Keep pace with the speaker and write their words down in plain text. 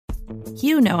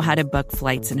You know how to book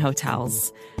flights and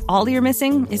hotels. All you're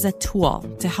missing is a tool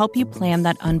to help you plan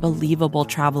that unbelievable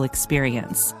travel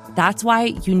experience. That's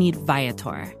why you need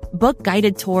Viator. Book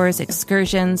guided tours,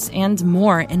 excursions, and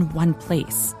more in one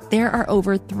place. There are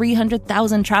over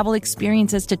 300,000 travel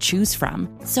experiences to choose from,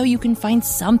 so you can find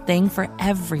something for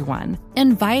everyone.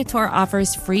 And Viator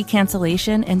offers free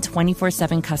cancellation and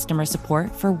 24/7 customer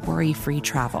support for worry-free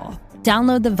travel.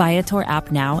 Download the Viator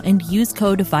app now and use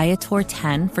code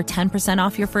Viator10 for 10%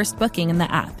 off your first booking in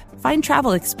the app. Find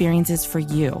travel experiences for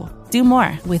you. Do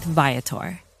more with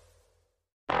Viator.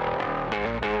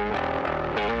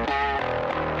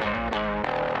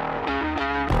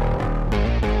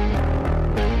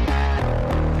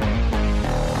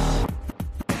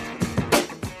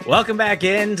 Welcome back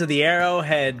into the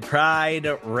Arrowhead Pride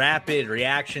Rapid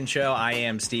Reaction Show. I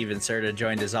am Steven Serta,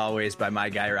 joined as always by my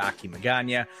guy Rocky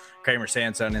Magana. Kramer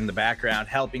Sansone in the background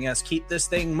helping us keep this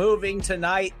thing moving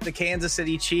tonight. The Kansas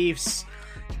City Chiefs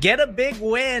get a big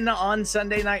win on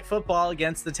Sunday Night Football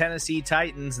against the Tennessee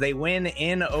Titans. They win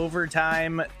in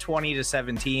overtime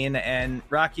 20-17. And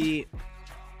Rocky,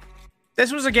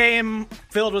 this was a game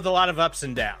filled with a lot of ups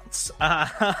and downs.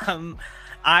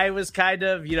 I was kind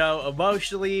of,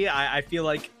 emotionally, I feel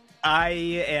like I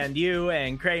and you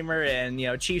and Kramer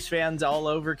and, Chiefs fans all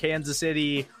over Kansas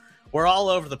City, we're all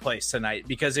over the place tonight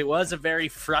because it was a very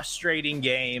frustrating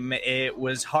game. It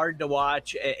was hard to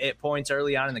watch at points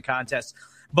early on in the contest.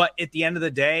 But at the end of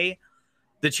the day,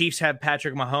 the Chiefs have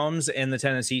Patrick Mahomes and the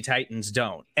Tennessee Titans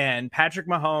don't. And Patrick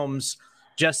Mahomes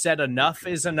just said enough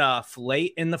is enough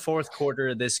late in the fourth quarter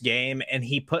of this game, and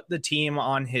he put the team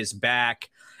on his back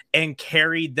and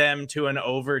carried them to an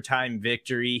overtime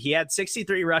victory. He had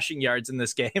 63 rushing yards in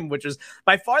this game, which was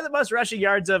by far the most rushing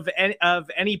yards of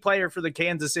any player for the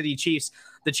Kansas City Chiefs.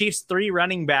 The Chiefs' 3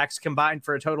 running backs combined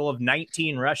for a total of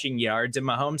 19 rushing yards, and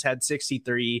Mahomes had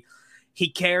 63. He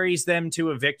carries them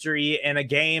to a victory in a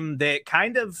game that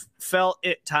kind of felt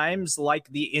at times like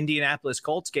the Indianapolis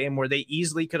Colts game where they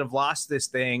easily could have lost this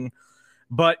thing.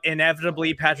 But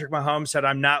inevitably, Patrick Mahomes said,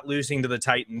 I'm not losing to the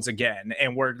Titans again,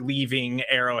 and we're leaving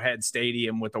Arrowhead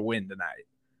Stadium with a win tonight.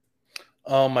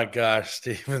 Oh, my gosh,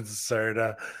 Steven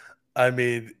Serta. I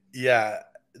mean, yeah,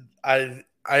 I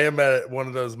am at one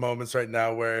of those moments right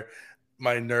now where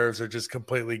my nerves are just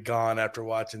completely gone after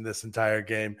watching this entire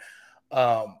game.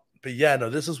 But, yeah, no,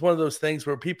 this is one of those things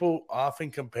where people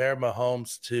often compare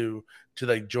Mahomes to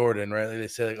like Jordan, right? Like they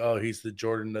say, like, oh, he's the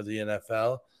Jordan of the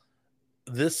NFL.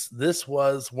 This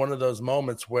was one of those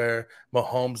moments where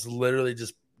Mahomes literally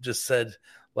just said,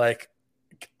 like,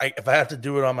 if I have to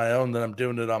do it on my own, then I'm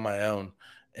doing it on my own.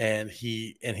 And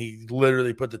he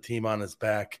literally put the team on his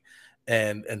back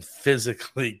and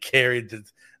physically carried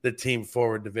the team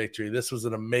forward to victory. This was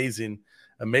an amazing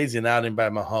outing by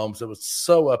Mahomes. It was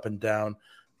so up and down.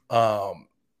 I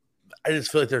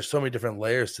just feel like there's so many different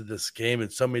layers to this game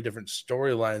and so many different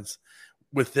storylines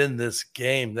within this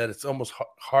game that it's almost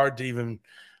hard to even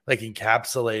like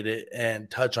encapsulate it and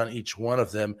touch on each one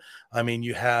of them. I mean,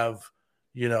 you have,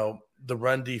 the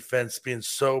run defense being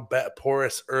so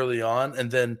porous early on,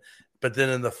 but then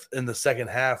in the second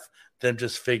half, them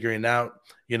just figuring out,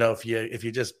 if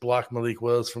you just block Malik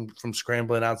Willis from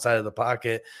scrambling outside of the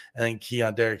pocket and then key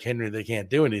on Derrick Henry, they can't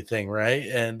do anything, right?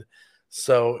 And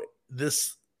so the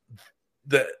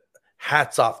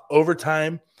hats off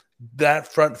overtime.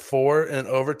 That front four in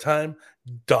overtime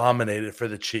dominated for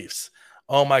the Chiefs.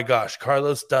 Oh, my gosh.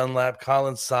 Carlos Dunlap,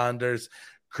 Colin Saunders,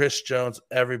 Chris Jones,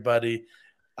 everybody.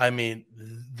 I mean,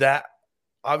 that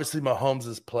obviously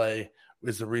Mahomes' play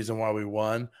is the reason why we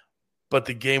won, but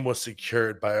the game was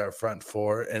secured by our front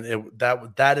four, and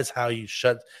that is how you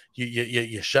shut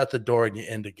the door and you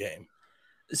end a game.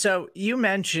 So you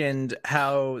mentioned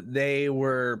how they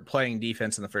were playing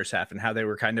defense in the first half and how they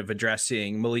were kind of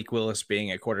addressing Malik Willis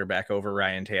being a quarterback over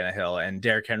Ryan Tannehill and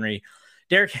Derrick Henry.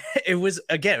 It was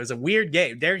a weird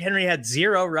game. Derrick Henry had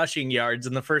 0 rushing yards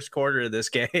in the first quarter of this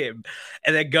game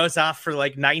and then goes off for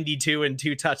like 92 and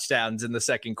 2 touchdowns in the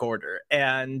second quarter.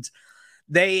 And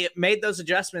they made those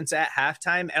adjustments at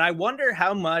halftime. And I wonder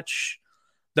how much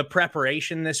the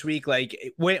preparation this week,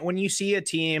 like when you see a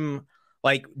team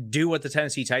like do what the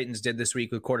Tennessee Titans did this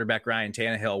week with quarterback Ryan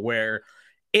Tannehill, where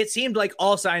it seemed like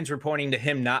all signs were pointing to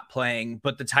him not playing,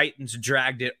 but the Titans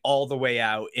dragged it all the way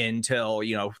out until,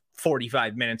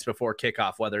 45 minutes before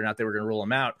kickoff, whether or not they were going to rule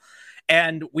him out.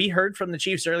 And we heard from the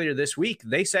Chiefs earlier this week.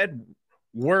 They said,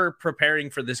 we're preparing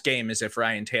for this game as if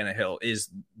Ryan Tannehill is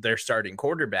their starting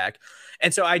quarterback.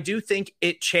 And so I do think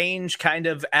it changed kind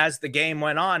of as the game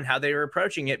went on, how they were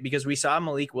approaching it, because we saw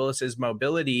Malik Willis's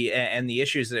mobility and the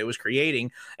issues that it was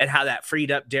creating and how that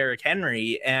freed up Derrick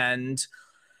Henry. And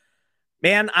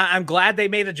Man, I'm glad they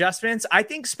made adjustments. I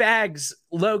think Spags,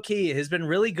 low key, has been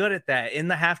really good at that in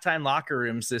the halftime locker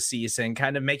rooms this season,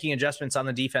 kind of making adjustments on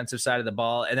the defensive side of the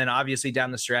ball. And then obviously down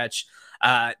the stretch,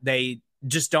 they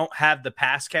just don't have the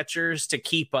pass catchers to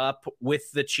keep up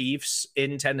with the Chiefs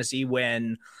in Tennessee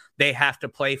when they have to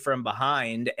play from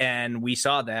behind. And we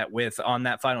saw that on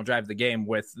that final drive of the game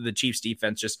with the Chiefs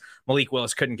defense, just Malik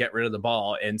Willis couldn't get rid of the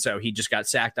ball. And so he just got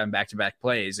sacked on back-to-back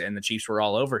plays and the Chiefs were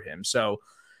all over him. So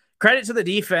credit to the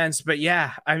defense, but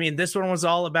yeah, I mean, this one was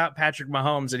all about Patrick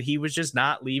Mahomes, and he was just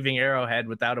not leaving Arrowhead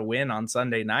without a win on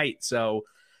Sunday night. So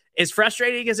as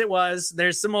frustrating as it was,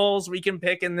 there's some holes we can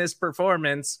pick in this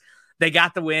performance. They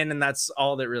got the win, and that's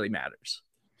all that really matters.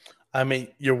 I mean,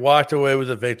 you walked away with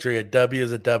a victory. A W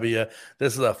is a W.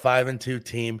 This is a 5-2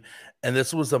 team, and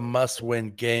this was a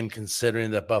must-win game considering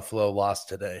that Buffalo lost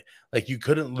today. Like, you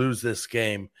couldn't lose this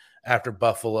game after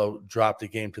Buffalo dropped the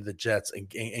game to the Jets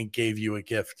and gave you a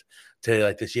gift today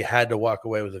like this. You had to walk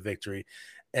away with a victory.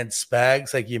 And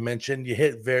Spags, like you mentioned, you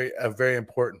hit a very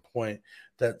important point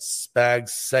that Spags'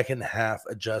 second half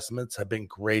adjustments have been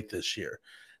great this year.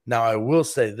 Now, I will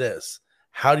say this.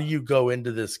 How do you go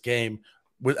into this game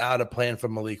without a plan for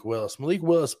Malik Willis? Malik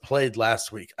Willis played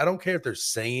last week. I don't care if they're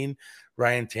saying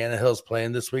Ryan Tannehill's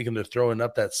playing this week and they're throwing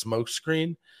up that smoke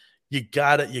screen. You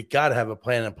gotta have a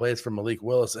plan in place for Malik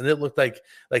Willis. And it looked like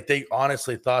they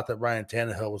honestly thought that Ryan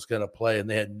Tannehill was going to play, and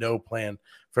they had no plan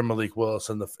for Malik Willis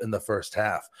in the first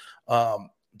half.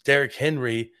 Derrick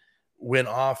Henry went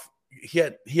off. He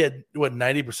had what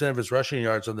 90% of his rushing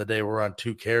yards on the day were on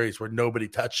 2 carries where nobody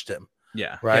touched him.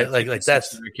 Yeah, right. Yeah, like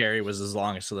that's carry was his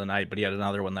longest of the night, but he had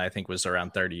another one that I think was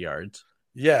around 30 yards.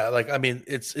 Yeah, like I mean,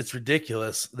 it's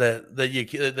ridiculous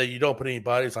that you don't put any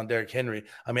bodies on Derrick Henry.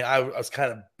 I mean, I was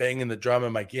kind of banging the drum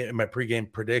in my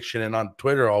pregame prediction and on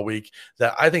Twitter all week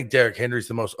that I think Derrick Henry's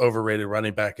the most overrated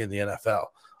running back in the NFL.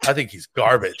 I think he's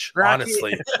garbage,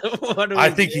 honestly.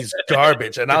 I think he's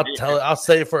garbage, and I'll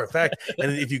say it for a fact.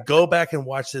 And if you go back and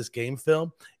watch this game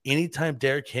film, anytime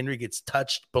Derrick Henry gets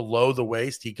touched below the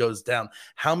waist, he goes down.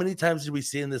 How many times did we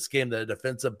see in this game that a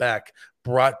defensive back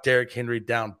brought Derrick Henry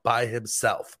down by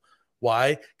himself?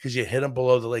 Why? Because you hit him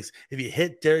below the legs. If you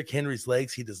hit Derrick Henry's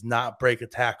legs, he does not break a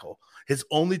tackle. His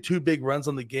only 2 big runs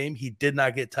on the game, he did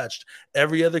not get touched.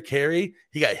 Every other carry,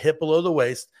 he got hit below the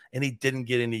waist, and he didn't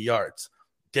get any yards.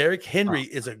 Derrick Henry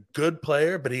is a good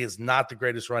player, but he is not the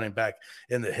greatest running back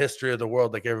in the history of the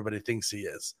world like everybody thinks he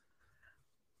is.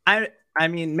 I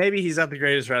mean, maybe he's not the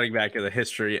greatest running back in the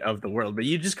history of the world, but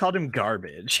you just called him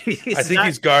garbage. I think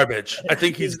he's garbage. I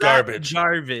think he's garbage.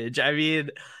 Garbage. I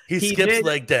mean, he skips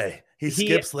leg day. He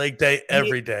skips leg day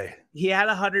every day. He had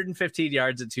 115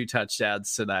 yards and 2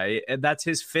 touchdowns tonight, and that's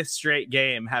his 5th straight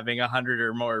game having 100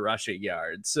 or more rushing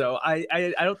yards. So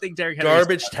I don't think Derrick Henry's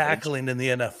garbage tackling in the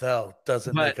NFL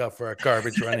doesn't make up for a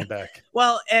garbage running back.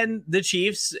 Well, and the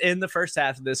Chiefs in the first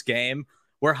half of this game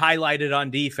were highlighted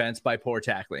on defense by poor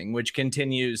tackling, which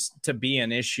continues to be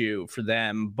an issue for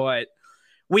them. But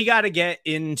we got to get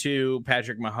into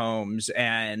Patrick Mahomes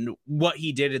and what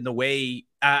he did in the way.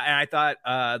 And I thought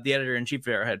the editor-in-chief of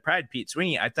Arrowhead Pride, Pete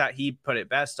Sweeney, I thought he put it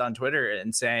best on Twitter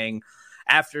and saying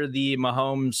after the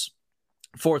Mahomes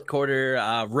fourth quarter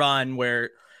run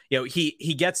where, you know,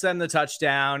 he gets them the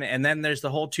touchdown, and then there's the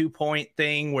whole 2-point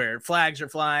thing where flags are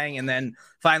flying, and then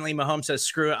finally Mahomes says,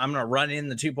 screw it, I'm going to run in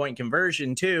the 2-point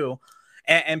conversion too.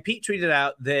 And Pete tweeted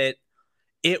out that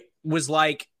it was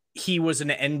like he was an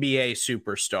NBA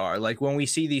superstar. Like when we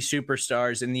see these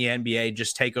superstars in the NBA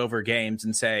just take over games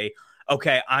and say,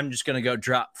 okay, I'm just going to go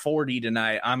drop 40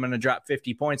 tonight. I'm going to drop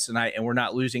 50 points tonight, and we're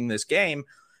not losing this game.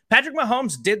 Patrick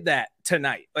Mahomes did that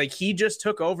tonight. Like he just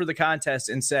took over the contest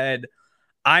and said,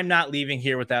 I'm not leaving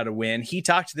here without a win. He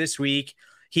talked this week.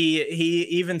 He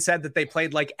even said that they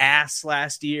played like ass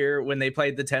last year when they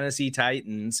played the Tennessee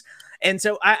Titans. And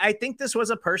so I think this was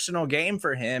a personal game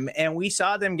for him, and we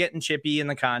saw them getting chippy in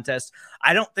the contest.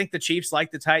 I don't think the Chiefs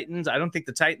like the Titans. I don't think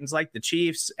the Titans like the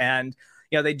Chiefs. And,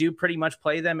 you know, they do pretty much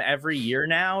play them every year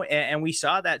now, and we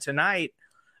saw that tonight.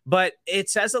 But it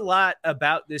says a lot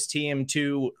about this team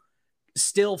to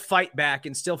still fight back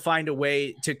and still find a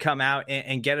way to come out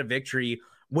and get a victory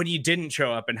when you didn't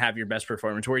show up and have your best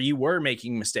performance, where you were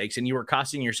making mistakes and you were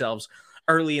costing yourselves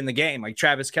early in the game. Like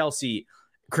Travis Kelce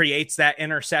creates that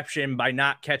interception by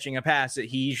not catching a pass that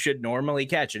he should normally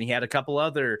catch. And he had a couple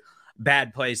other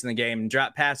bad plays in the game and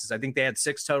drop passes. I think they had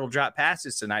 6 total drop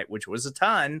passes tonight, which was a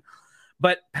ton.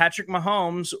 But Patrick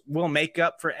Mahomes will make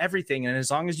up for everything. And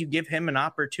as long as you give him an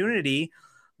opportunity,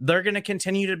 they're going to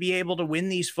continue to be able to win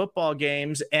these football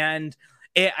games. And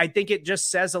I think it just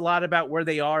says a lot about where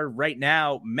they are right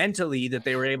now mentally, that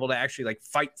they were able to actually like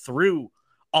fight through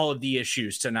all of the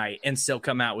issues tonight and still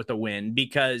come out with a win,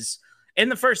 because in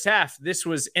the first half, this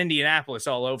was Indianapolis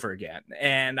all over again.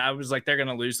 And I was like, they're going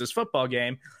to lose this football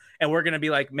game. And we're going to be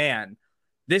like, man,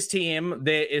 this team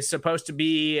that is supposed to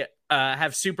be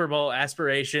have Super Bowl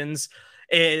aspirations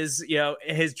has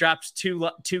dropped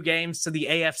two games to the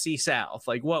AFC South.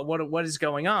 Like what is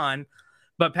going on?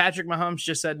 But Patrick Mahomes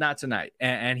just said not tonight,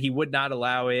 and he would not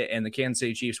allow it. And the Kansas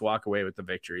City Chiefs walk away with the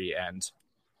victory. And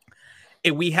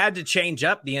we had to change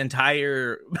up the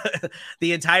entire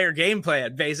game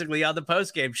plan basically on the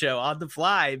post-game show on the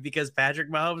fly, because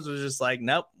Patrick Mahomes was just like,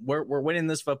 nope, we're winning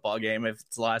this football game if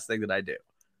it's the last thing that I do.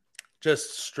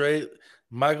 Just straight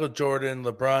Michael Jordan,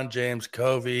 LeBron James,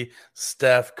 Kobe,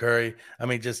 Steph Curry. I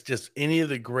mean, just any of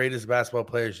the greatest basketball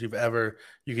players you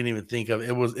can even think of.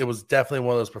 It was definitely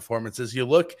one of those performances. You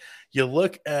look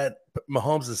at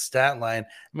Mahomes' stat line.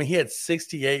 I mean, he had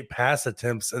 68 pass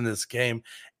attempts in this game.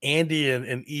 Andy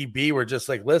and EB were just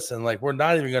like, listen, like, we're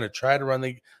not even going to try to run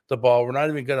the ball. We're not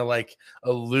even going to like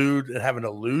elude and have an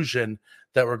illusion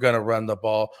that we're going to run the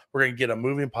ball. We're going to get a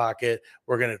moving pocket.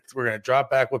 We're going to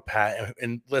drop back with Pat.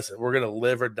 And listen, we're going to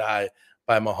live or die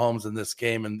by Mahomes in this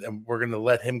game. And we're going to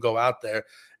let him go out there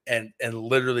and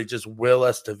literally just will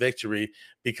us to victory,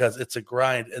 because it's a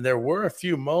grind. And there were a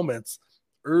few moments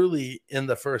early in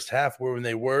the first half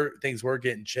where things were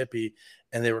getting chippy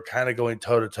and they were kind of going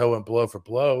toe to toe and blow for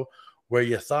blow, where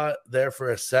you thought there for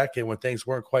a second when things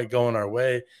weren't quite going our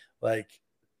way, like,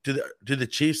 do the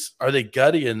Chiefs, are they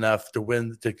gutty enough to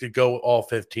win, to go all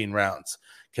 15 rounds?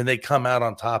 Can they come out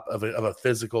on top of a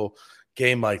physical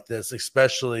game like this,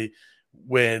 especially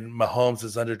when Mahomes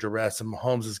is under duress and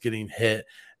Mahomes is getting hit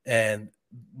and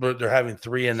they're having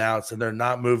 3 and outs and they're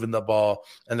not moving the ball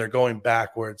and they're going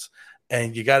backwards?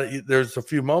 And there's a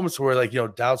few moments where, like,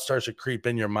 doubt starts to creep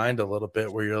in your mind a little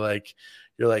bit, where you're like,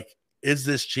 is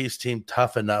this Chiefs team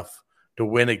tough enough to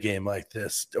win a game like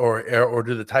this, or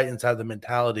do the Titans have the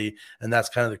mentality, and that's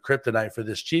kind of the kryptonite for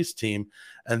this Chiefs team?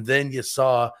 And then you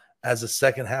saw, as the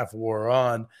second half wore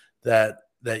on, that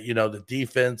the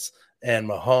defense and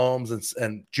Mahomes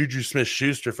and Juju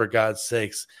Smith-Schuster, for God's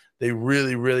sakes, they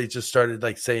really, really just started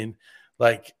like saying,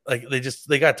 like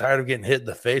they got tired of getting hit in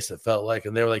the face, it felt like,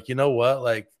 and they were like, you know what,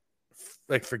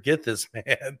 like forget this,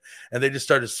 man. And they just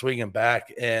started swinging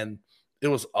back, and it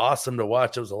was awesome to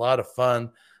watch. It was a lot of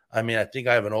fun. I mean, I think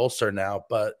I have an ulcer now,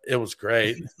 but it was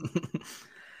great.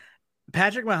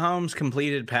 Patrick Mahomes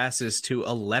completed passes to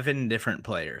 11 different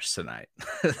players tonight.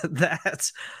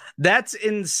 That's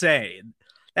insane.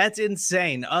 That's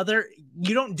insane.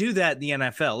 You don't do that in the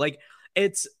NFL. Like,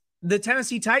 it's the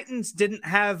Tennessee Titans didn't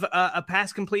have a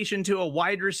pass completion to a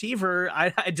wide receiver,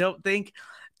 I don't think,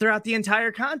 throughout the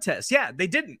entire contest. Yeah, they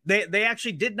didn't. They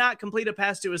actually did not complete a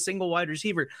pass to a single wide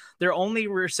receiver. Their only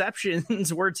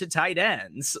receptions were to tight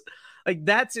ends. Like,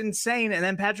 that's insane. And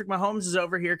then Patrick Mahomes is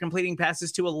over here completing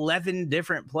passes to 11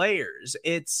 different players.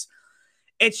 It's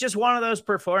just one of those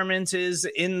performances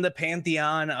in the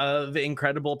pantheon of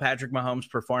incredible Patrick Mahomes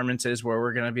performances where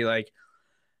we're going to be like,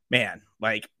 man,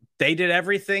 like, they did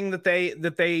everything that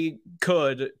they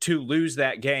could to lose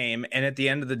that game. And at the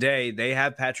end of the day, they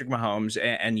have Patrick Mahomes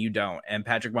and you don't. And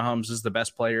Patrick Mahomes is the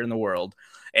best player in the world.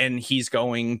 And he's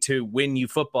going to win you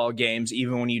football games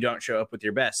even when you don't show up with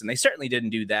your best. And they certainly didn't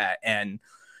do that. And,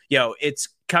 it's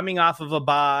coming off of a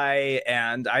bye.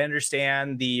 And I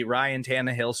understand the Ryan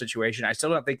Tannehill situation. I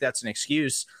still don't think that's an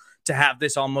excuse to have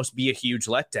this almost be a huge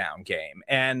letdown game.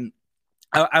 And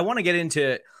I want to get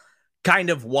into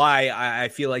kind of why I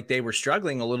feel like they were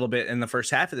struggling a little bit in the first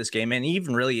half of this game. And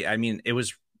even really, I mean, it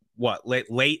was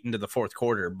late into the fourth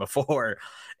quarter before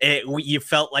you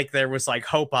felt like there was like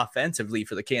hope offensively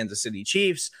for the Kansas City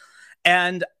Chiefs.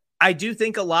 And I do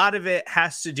think a lot of it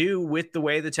has to do with the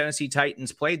way the Tennessee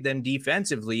Titans played them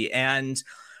defensively. And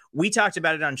we talked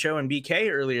about it on Show and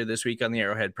BK earlier this week on the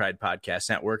Arrowhead Pride Podcast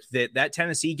Network, that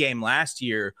Tennessee game last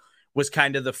year was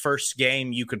kind of the first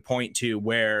game you could point to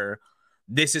where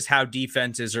this is how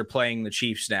defenses are playing the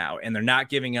Chiefs now, and they're not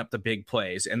giving up the big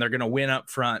plays, and they're going to win up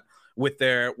front with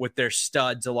their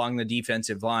studs along the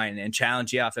defensive line and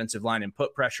challenge the offensive line and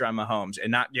put pressure on Mahomes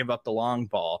and not give up the long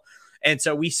ball. And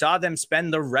so we saw them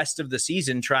spend the rest of the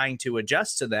season trying to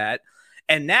adjust to that.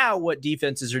 And now what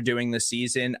defenses are doing this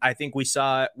season, I think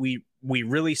we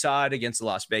really saw it against the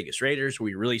Las Vegas Raiders.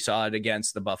 We really saw it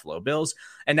against the Buffalo Bills.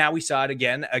 And now we saw it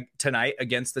again tonight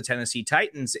against the Tennessee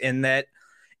Titans, in that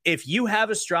if you have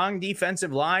a strong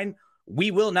defensive line,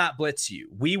 we will not blitz you.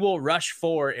 We will rush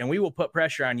forward and we will put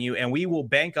pressure on you, and we will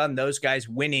bank on those guys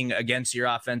winning against your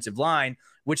offensive line,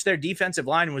 which their defensive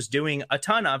line was doing a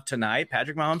ton of tonight.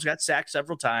 Patrick Mahomes got sacked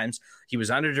several times. He was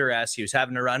under duress. He was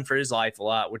having to run for his life a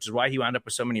lot, which is why he wound up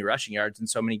with so many rushing yards and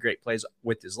so many great plays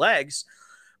with his legs.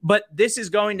 But this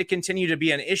is going to continue to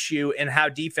be an issue in how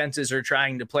defenses are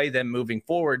trying to play them moving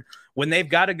forward when they've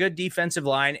got a good defensive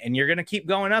line, and you're going to keep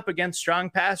going up against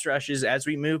strong pass rushes as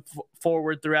we move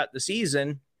forward throughout the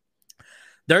season.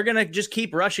 They're going to just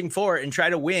keep rushing for it and try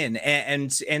to win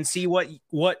and see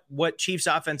what Chiefs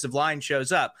offensive line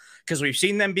shows up, because we've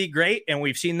seen them be great and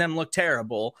we've seen them look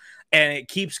terrible, and it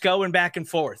keeps going back and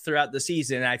forth throughout the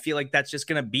season. And I feel like that's just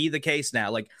going to be the case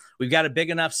now. Like, we've got a big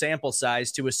enough sample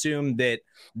size to assume that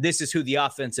this is who the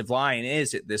offensive line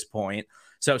is at this point.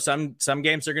 So some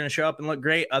games are going to show up and look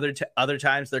great. Other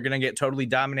times they're going to get totally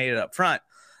dominated up front.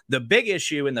 The big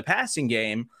issue in the passing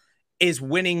game is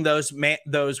winning those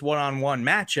one-on-one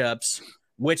matchups,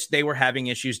 which they were having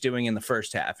issues doing in the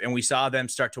first half. And we saw them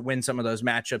start to win some of those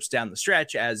matchups down the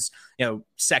stretch as,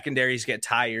 secondaries get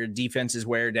tired, defenses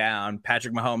wear down.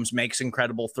 Patrick Mahomes makes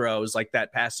incredible throws, like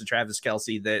that pass to Travis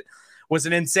Kelce that was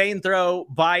an insane throw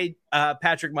by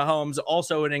Patrick Mahomes,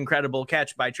 also an incredible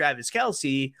catch by Travis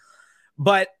Kelce.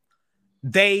 But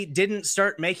they didn't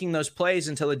start making those plays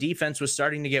until the defense was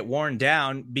starting to get worn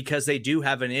down, because they do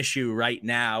have an issue right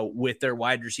now with their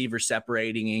wide receivers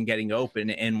separating and getting open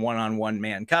in one-on-one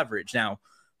man coverage. Now,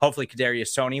 hopefully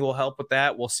Kadarius Toney will help with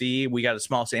that. We'll see. We got a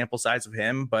small sample size of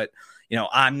him, but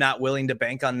I'm not willing to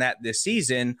bank on that this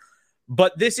season.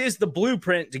 But this is the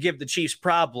blueprint to give the Chiefs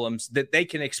problems that they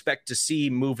can expect to see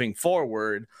moving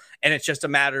forward. And it's just a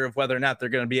matter of whether or not they're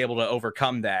going to be able to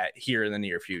overcome that here in the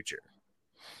near future.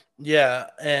 Yeah,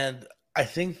 and I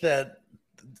think that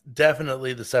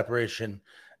definitely the separation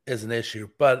is an issue.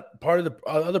 But part of the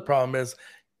other problem is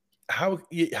how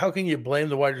can you blame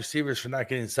the wide receivers for not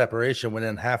getting separation when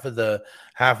in half of the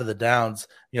downs,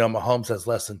 Mahomes has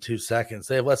less than 2 seconds.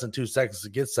 They have less than 2 seconds to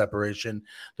get separation.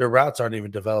 Their routes aren't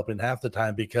even developing half the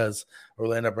time because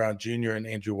Orlando Brown Jr. and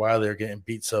Andrew Wiley are getting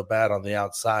beat so bad on the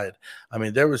outside. I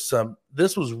mean,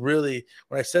 this was really,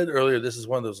 when I said earlier, this is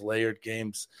one of those layered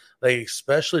games, like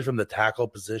especially from the tackle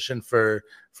position for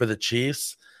the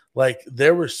Chiefs. Like,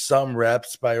 there were some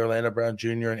reps by Orlando Brown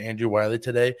Jr. and Andrew Wiley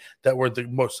today that were the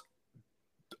most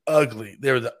ugly.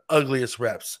 They were the ugliest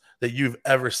reps that you've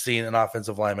ever seen an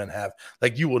offensive lineman have.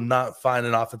 Like, you will not find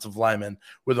an offensive lineman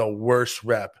with a worse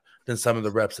rep than some of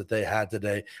the reps that they had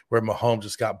today, where Mahomes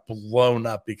just got blown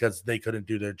up because they couldn't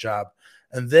do their job.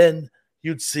 And then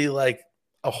you'd see like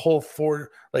a whole 4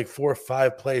 or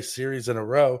 5 play series in a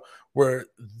row where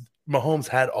Mahomes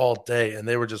had all day and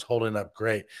they were just holding up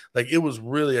great. Like, it was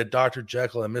really a Dr.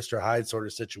 Jekyll and Mr. Hyde sort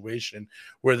of situation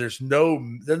where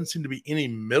doesn't seem to be any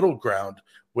middle ground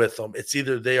with them. It's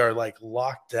either they are like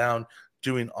locked down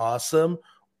doing awesome,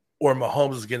 or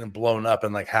Mahomes is getting blown up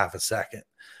in like half a second.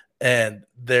 And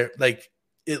they're like,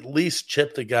 at least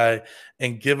chip the guy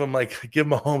and give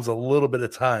Mahomes a little bit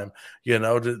of time,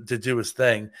 to do his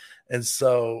thing. And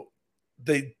so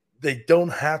they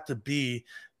don't have to be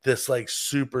this like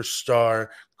superstar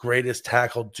greatest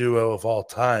tackle duo of all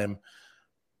time,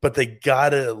 but they got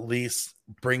to at least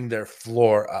bring their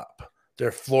floor up.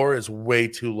 Their floor is way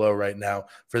too low right now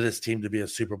for this team to be a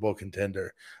Super Bowl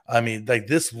contender. I mean, like,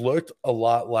 this looked a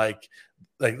lot like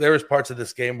there was parts of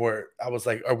this game where I was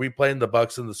like, are we playing the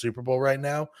Bucs in the Super Bowl right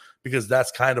now? Because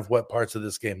that's kind of what parts of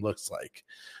this game looks like.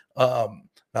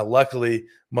 Now, luckily,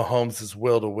 Mahomes'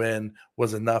 will to win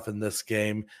was enough in this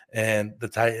game, and the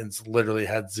Titans literally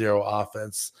had zero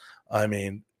offense, I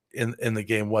mean, in the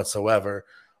game whatsoever.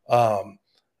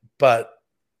 But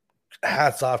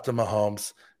hats off to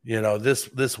Mahomes.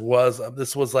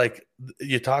 This was like,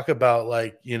 you talk about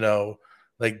like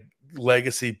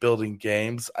legacy building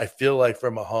games. I feel like for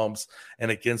Mahomes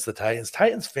and against the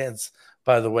Titans fans,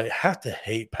 by the way, have to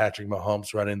hate Patrick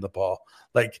Mahomes running the ball.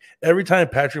 Like, every time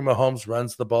Patrick Mahomes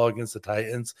runs the ball against the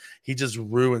Titans, he just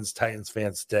ruins Titans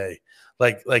fans' day.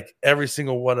 Like every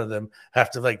single one of them have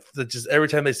to just every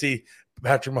time they see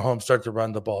Patrick Mahomes start to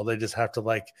run the ball, they just have to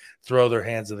like throw their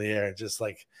hands in the air and just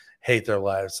like hate their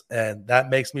lives. And that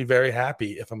makes me very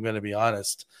happy, if I'm going to be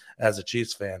honest, as a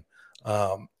Chiefs fan.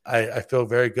 I feel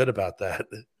very good about that.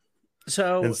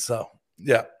 So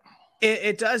yeah.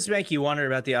 It does make you wonder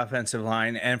about the offensive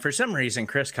line, and for some reason,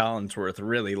 Chris Collinsworth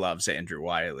really loves Andrew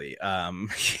Wiley.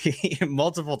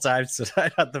 Multiple times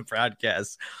tonight on the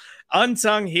broadcast,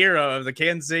 unsung hero of the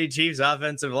Kansas City Chiefs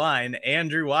offensive line,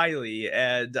 Andrew Wiley,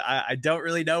 and I don't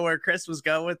really know where Chris was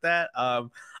going with that. I'm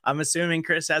assuming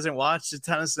Chris hasn't watched a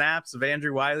ton of snaps of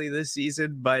Andrew Wiley this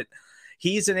season, but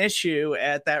he's an issue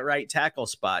at that right tackle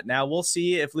spot. Now we'll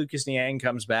see if Lucas Niang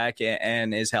comes back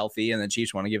and is healthy and the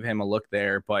Chiefs want to give him a look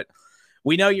there. But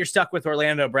we know you're stuck with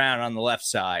Orlando Brown on the left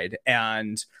side,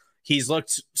 and he's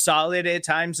looked solid at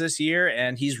times this year,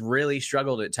 and he's really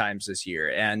struggled at times this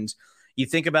year. And you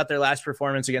think about their last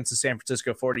performance against the San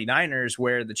Francisco 49ers,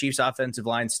 where the Chiefs offensive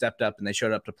line stepped up and they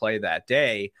showed up to play that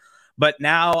day. But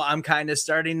now I'm kind of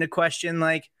starting to question,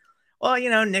 like, well,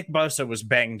 Nick Bosa was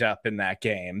banged up in that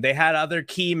game. They had other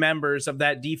key members of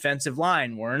that defensive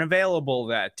line weren't available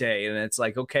that day. And it's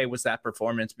like, okay, was that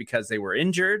performance because they were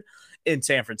injured in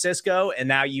San Francisco? And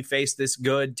now you face this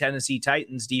good Tennessee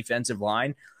Titans defensive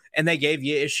line, and they gave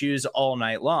you issues all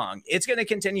night long. It's going to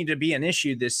continue to be an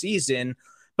issue this season,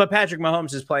 but Patrick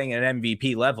Mahomes is playing at an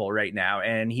MVP level right now,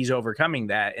 and he's overcoming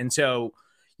that. And so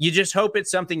you just hope it's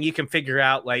something you can figure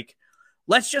out, like,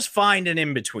 let's just find an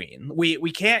in-between.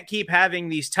 We can't keep having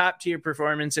these top-tier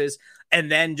performances and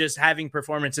then just having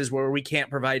performances where we can't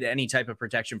provide any type of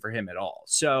protection for him at all.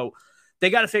 So they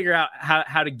got to figure out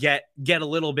how to get a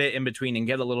little bit in between and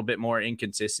get a little bit more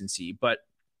inconsistency. But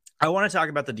I want to talk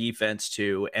about the defense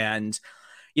too. And,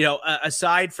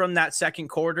 aside from that second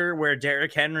quarter where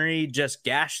Derrick Henry just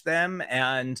gashed them,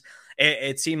 and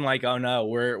it seemed like, oh no,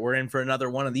 we're in for another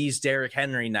one of these Derrick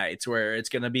Henry nights where it's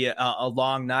going to be a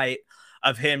long night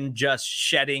of him just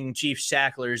shedding Chiefs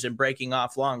tacklers and breaking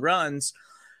off long runs.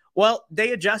 Well,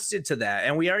 they adjusted to that.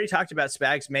 And we already talked about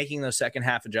Spags making those second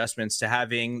half adjustments to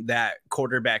having that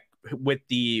quarterback with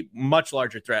the much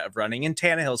larger threat of running. And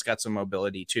Tannehill's got some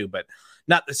mobility too, but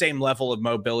not the same level of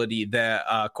mobility that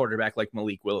a quarterback like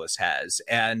Malik Willis has.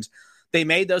 And they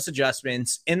made those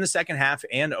adjustments in the second half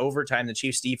and overtime. The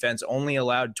Chiefs defense only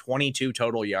allowed 22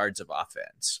 total yards of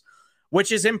offense,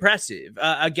 which is impressive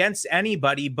against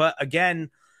anybody. But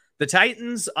again, the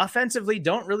Titans offensively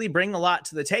don't really bring a lot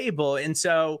to the table. And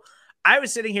so I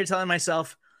was sitting here telling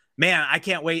myself, man, I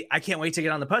can't wait to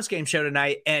get on the postgame show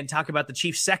tonight and talk about the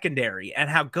Chiefs secondary and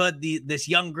how good this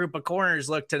young group of corners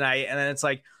look tonight. And then it's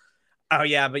like, oh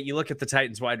yeah, but you look at the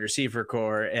Titans wide receiver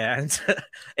core and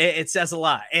it says a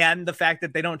lot. And the fact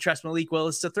that they don't trust Malik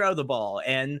Willis to throw the ball.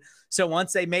 And so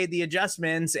once they made the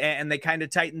adjustments and they kind of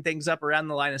tightened things up around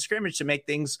the line of scrimmage to make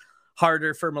things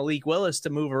harder for Malik Willis to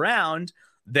move around,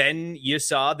 then you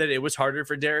saw that it was harder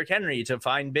for Derrick Henry to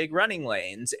find big running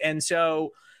lanes. And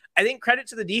so I think credit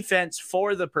to the defense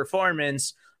for the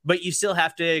performance, but you still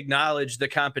have to acknowledge the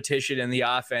competition and the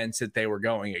offense that they were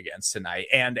going against tonight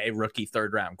and a rookie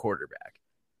third-round quarterback.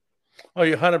 Oh,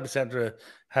 you 100%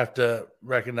 have to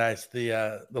recognize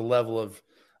the level of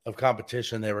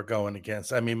competition they were going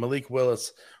against. I mean, Malik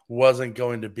Willis wasn't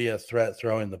going to be a threat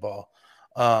throwing the ball.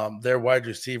 Their wide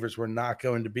receivers were not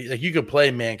going to be – like, you could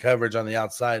play man coverage on the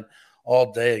outside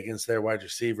all day against their wide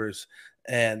receivers.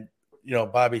 And,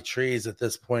 Bobby Trees at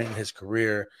this point in his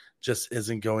career just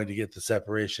isn't going to get the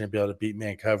separation and be able to beat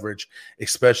man coverage,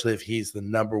 especially if he's the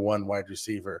number one wide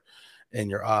receiver in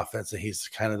your offense. And he's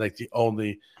kind of like the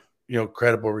only,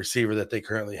 credible receiver that they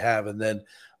currently have. And then,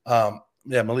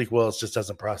 Malik Willis just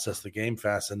doesn't process the game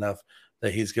fast enough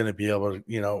that he's going to be able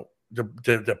to,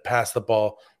 to pass the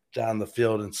ball down the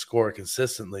field and score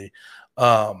consistently.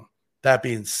 That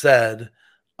being said,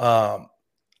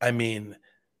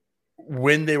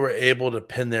 when they were able to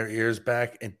pin their ears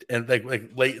back and like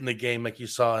late in the game, like you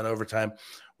saw in overtime,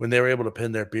 when they were able to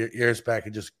pin their ears back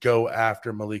and just go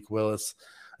after Malik Willis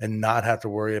and not have to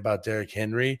worry about Derrick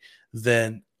Henry,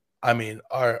 then,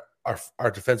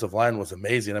 our defensive line was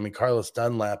amazing. Carlos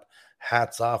Dunlap,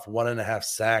 hats off, 1.5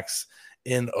 sacks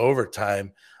in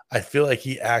overtime. I feel like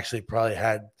he actually probably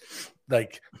had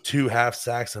like 2 half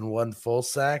sacks and 1 full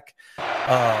sack.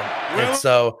 And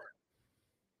so,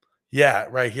 yeah,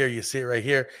 right here, you see it right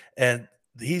here. And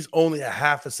he's only a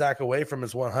half a sack away from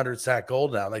his 100 sack goal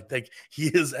now. Like he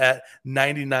is at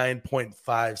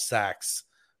 99.5 sacks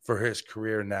for his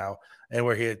career now. And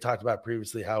where he had talked about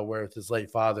previously how where with his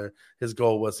late father, his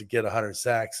goal was to get 100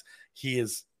 sacks. He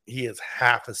is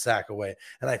half a sack away.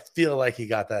 And I feel like he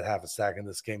got that half a sack in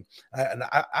this game.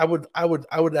 I would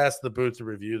ask the booth to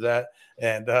review that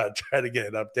and try to get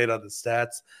an update on the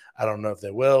stats. I don't know if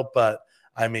they will, but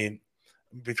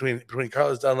between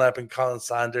Carlos Dunlap and Colin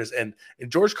Saunders and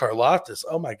George Karlaftis,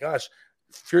 oh my gosh,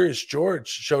 Furious George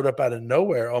showed up out of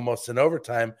nowhere almost in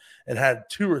overtime and had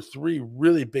 2 or 3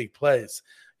 really big plays,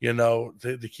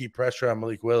 to keep pressure on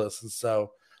Malik Willis. And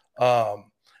so, our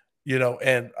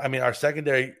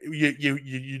secondary,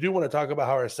 you do want to talk about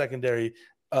how our secondary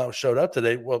showed up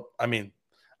today. Well, I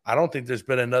don't think there's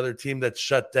been another team that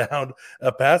shut down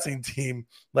a passing team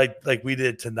like we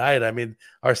did tonight.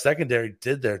 Our secondary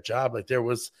did their job. Like there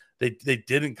was they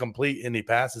didn't complete any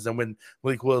passes. And when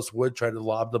Malik Willis would try to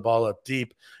lob the ball up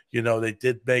deep, they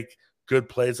did make good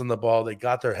plays on the ball. They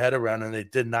got their head around, and they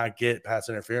did not get pass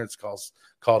interference calls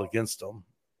called against them.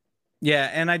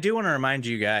 Yeah, and I do want to remind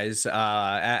you guys,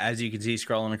 as you can see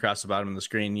scrolling across the bottom of the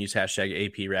screen, use hashtag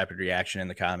AP Rapid Reaction in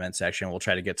the comment section. We'll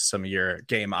try to get to some of your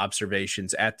game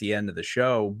observations at the end of the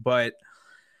show. But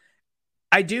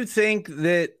I do think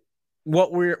that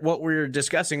what we're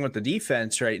discussing with the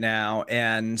defense right now,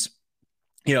 and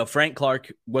Frank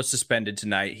Clark was suspended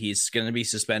tonight. He's going to be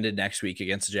suspended next week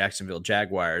against the Jacksonville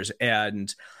Jaguars,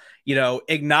 and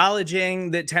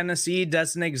acknowledging that Tennessee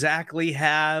doesn't exactly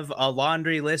have a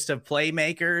laundry list of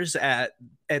playmakers at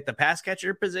the pass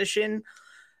catcher position,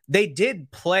 they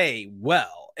did play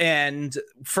well. And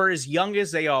for as young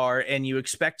as they are, and you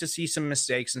expect to see some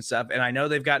mistakes and stuff, and I know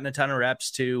they've gotten a ton of reps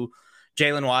to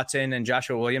Jalen Watson and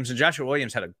Joshua Williams, and Joshua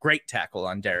Williams had a great tackle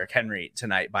on Derrick Henry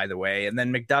tonight, by the way. And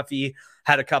then McDuffie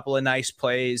had a couple of nice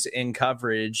plays in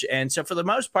coverage. And so for the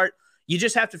most part, you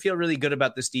just have to feel really good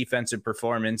about this defensive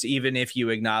performance, even if you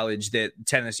acknowledge that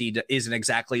Tennessee isn't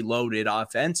exactly loaded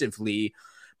offensively,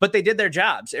 but they did their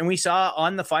jobs. And we saw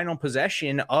on the final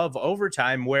possession of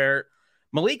overtime where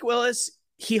Malik Willis,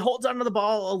 he holds onto the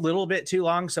ball a little bit too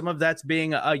long. Some of that's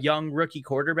being a young rookie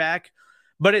quarterback,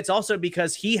 but it's also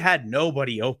because he had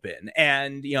nobody open.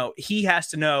 And, he has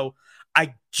to know,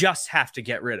 I just have to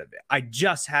get rid of it. I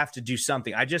just have to do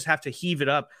something. I just have to heave it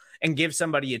up and give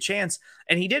somebody a chance.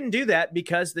 And he didn't do that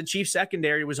because the Chiefs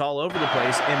secondary was all over the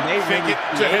place. And they think it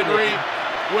to Henry.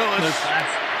 Willis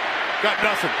got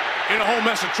nothing. In a whole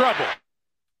mess of trouble.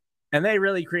 And they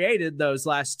really created those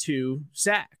last two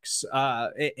sacks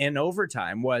in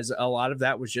overtime. Was a lot of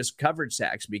that was just coverage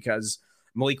sacks because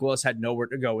Malik Willis had nowhere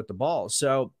to go with the ball.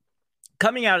 So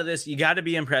coming out of this, you got to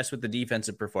be impressed with the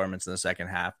defensive performance in the second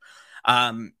half.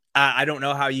 I don't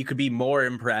know how you could be more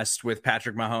impressed with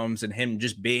Patrick Mahomes and him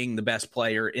just being the best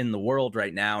player in the world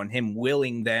right now and him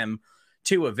willing them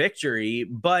to a victory.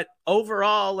 But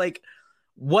overall,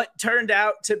 what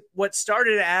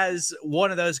started as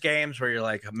one of those games where you're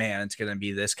like, man, it's going to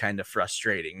be this kind of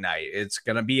frustrating night. It's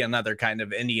going to be another kind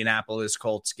of Indianapolis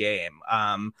Colts game.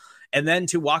 And then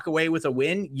to walk away with a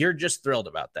win, you're just thrilled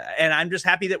about that. And I'm just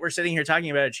happy that we're sitting here talking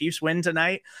about a Chiefs win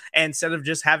tonight instead of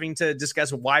just having to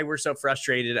discuss why we're so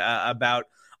frustrated about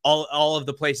all of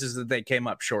the places that they came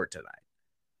up short tonight.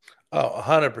 Oh,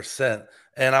 100%.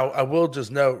 And I will just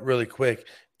note really quick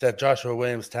that Joshua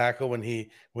Williams tackle when he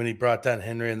brought down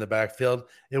Henry in the backfield,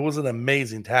 it was an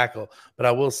amazing tackle. But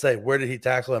I will say, where did he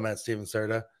tackle him at, Steven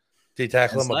Serta? Did he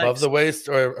tackle him above the waist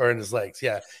or in his legs?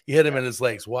 Yeah, he hit him in his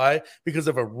legs. Why? Because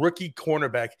if a rookie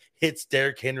cornerback hits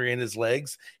Derrick Henry in his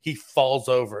legs, he falls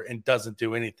over and doesn't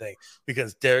do anything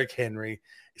because Derrick Henry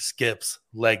skips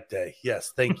leg day.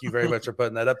 Yes, thank you very much for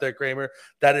putting that up there, Kramer.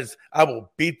 That is, I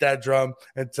will beat that drum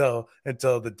until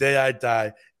the day I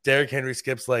die. Derrick Henry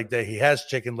skips leg day. He has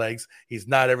chicken legs. He's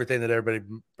not everything that everybody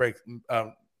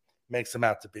makes him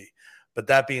out to be. But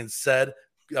that being said,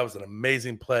 that was an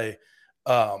amazing play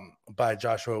by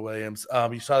Joshua Williams.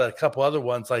 You saw that a couple other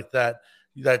ones like that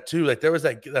too. Like there was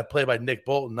that play by Nick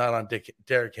Bolton, not on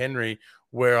Derrick Henry,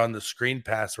 where on the screen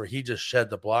pass where he just shed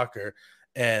the blocker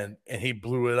and he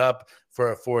blew it up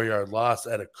for a 4-yard loss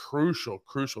at a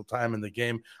crucial time in the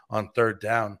game on third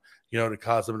down, to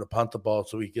cause them to punt the ball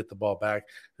so we get the ball back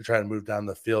to try to move down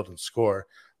the field and score.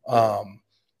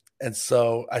 And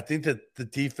so I think that the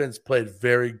defense played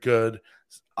very good.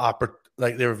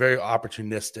 They were very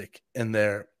opportunistic in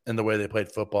the way they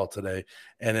played football today,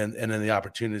 and in the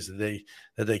opportunities that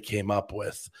they came up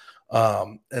with.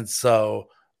 And so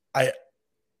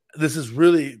this is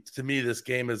really, to me, this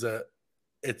game is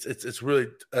it's really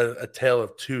a tale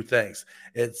of two things.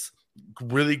 It's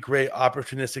really great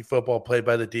opportunistic football played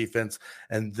by the defense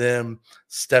and them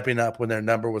stepping up when their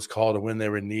number was called and when they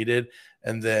were needed,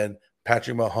 and then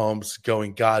Patrick Mahomes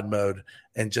going God mode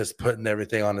and just putting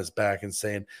everything on his back and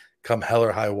saying, come hell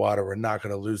or high water, we're not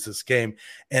going to lose this game.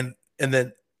 And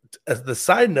then the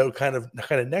side note kind of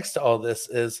next to all this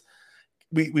is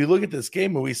we look at this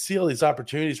game and we see all these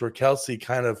opportunities where Kelce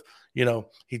kind of,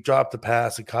 he dropped the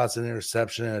pass and caused an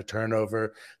interception and a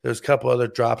turnover. There's a couple other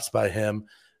drops by him,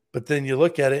 but then you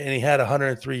look at it and he had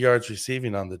 103 yards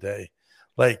receiving on the day.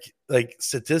 Like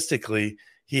statistically,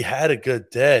 he had a good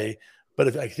day.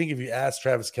 But I think if you ask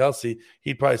Travis Kelce,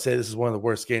 he'd probably say this is one of the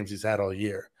worst games he's had all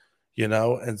year,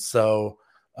 And so,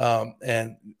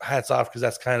 and hats off, because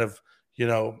that's kind of,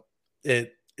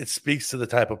 it speaks to the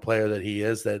type of player that he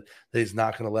is, that he's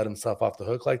not going to let himself off the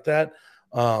hook like that.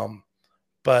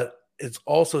 But it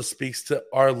also speaks to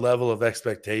our level of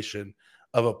expectation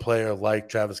of a player like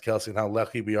Travis Kelce and how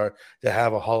lucky we are to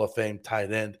have a Hall of Fame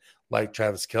tight end like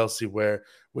Travis Kelce, where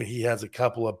when he has a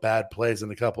couple of bad plays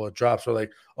and a couple of drops, we're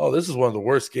like, oh, this is one of the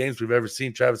worst games we've ever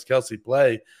seen Travis Kelce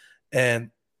play.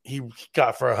 And he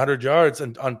got for 100 yards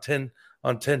and on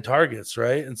 10 targets,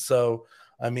 right? And so,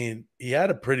 I mean, he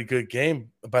had a pretty good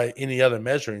game by any other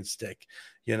measuring stick,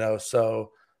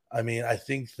 So, I mean, I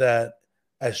think that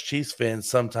as Chiefs fans,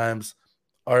 sometimes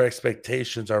our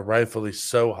expectations are rightfully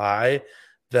so high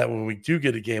that when we do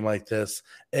get a game like this,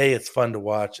 A, it's fun to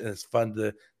watch and it's fun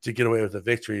to get away with a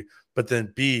victory. But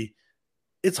then B,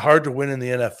 it's hard to win in the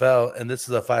NFL, and this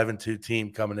is a 5-2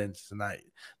 team coming in tonight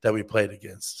that we played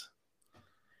against.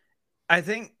 I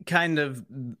think kind of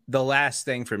the last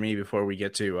thing for me before we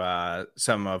get to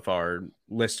some of our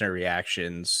listener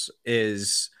reactions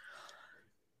is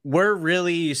we're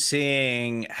really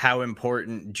seeing how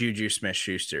important Juju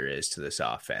Smith-Schuster is to this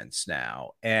offense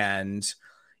now. And,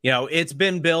 it's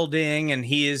been building, and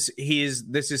this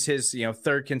is his,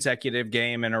 third consecutive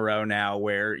game in a row now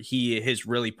where he has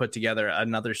really put together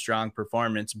another strong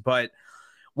performance. But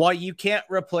while you can't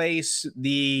replace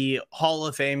the Hall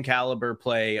of Fame caliber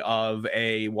play of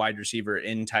a wide receiver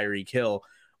in Tyreek Hill,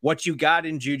 what you got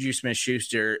in Juju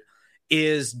Smith-Schuster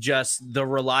is just the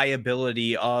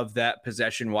reliability of that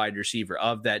possession wide receiver,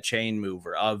 of that chain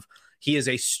mover, he is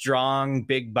a strong,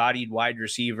 big-bodied wide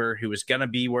receiver who is going to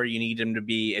be where you need him to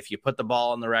be. If you put the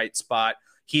ball in the right spot,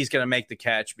 he's going to make the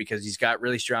catch because he's got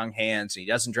really strong hands and he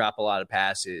doesn't drop a lot of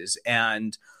passes.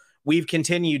 And we've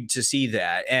continued to see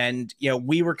that. And,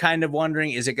 we were kind of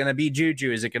wondering, is it going to be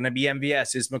Juju? Is it going to be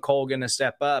MVS? Is McCole going to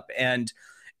step up? And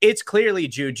it's clearly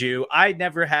Juju. I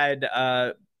never had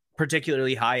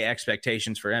particularly high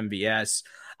expectations for MVS.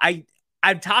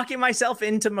 I'm talking myself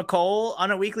into McCole on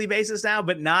a weekly basis now,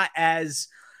 but not as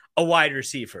a wide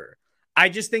receiver. I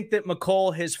just think that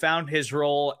McCole has found his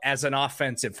role as an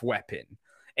offensive weapon,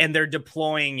 and they're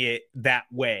deploying it that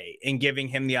way and giving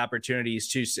him the opportunities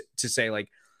to say, like,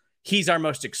 he's our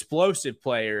most explosive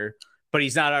player, but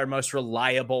he's not our most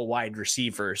reliable wide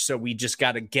receiver. So we just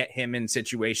got to get him in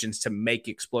situations to make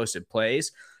explosive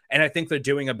plays. And I think they're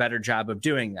doing a better job of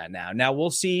doing that now. Now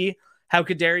we'll see how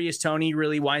Kadarius Toney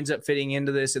really winds up fitting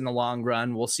into this in the long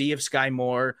run. We'll see if Sky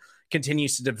Moore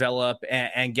continues to develop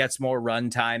and gets more run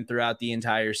time throughout the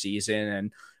entire season.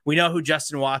 And we know who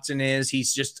Justin Watson is.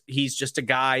 He's just a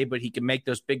guy, but he can make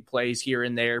those big plays here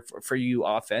and there for you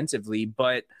offensively.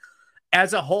 But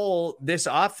as a whole, this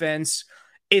offense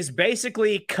is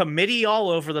basically committee all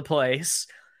over the place,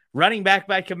 running back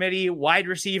by committee, wide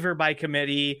receiver by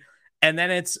committee, and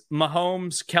then it's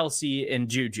Mahomes, Kelce, and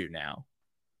Juju now.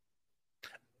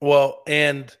 Well,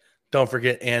 and don't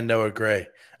forget Noah Gray,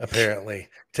 apparently,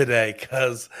 today,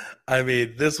 because, I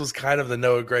mean, this was kind of the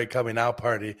Noah Gray coming out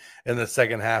party in the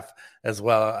second half as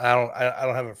well. I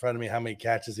don't have in front of me how many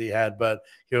catches he had, but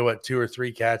he had, 2 or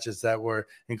 3 catches that were,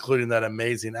 including that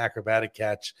amazing acrobatic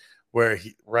catch where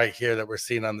right here that we're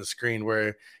seeing on the screen,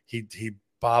 where he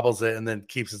bobbles it and then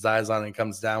keeps his eyes on it and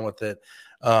comes down with it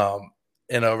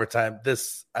in overtime.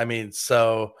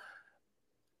 So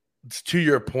to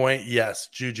your point, yes,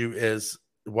 Juju is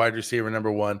wide receiver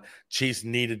number 1. Chiefs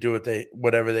need to do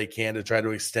whatever they can to try to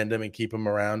extend him and keep him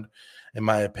around, in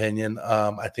my opinion.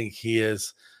 I think he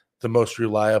is the most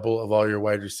reliable of all your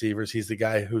wide receivers. He's the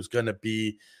guy who's going to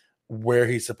be where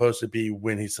he's supposed to be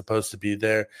when he's supposed to be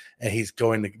there, and he's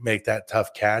going to make that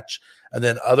tough catch. And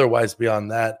then otherwise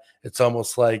beyond that, it's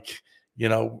almost like,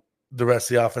 the rest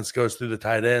of the offense goes through the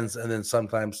tight ends and then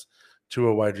sometimes to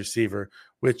a wide receiver,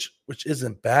 which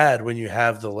isn't bad when you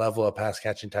have the level of pass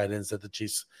catching tight ends that the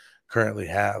Chiefs currently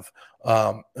have.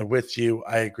 And with you,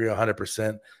 I agree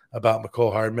 100% about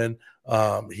McCole Hardman.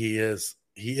 He is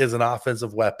an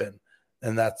offensive weapon,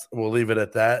 and we'll leave it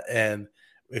at that. And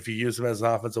if you use him as an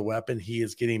offensive weapon, he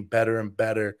is getting better and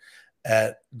better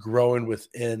at growing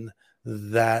within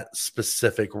that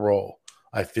specific role.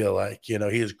 I feel like, he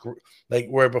is like,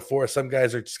 where before some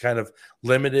guys are just kind of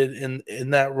limited in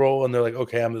that role, and they're like,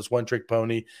 okay, I'm this one trick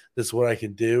pony. This is what I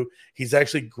can do. He's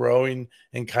actually growing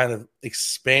and kind of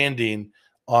expanding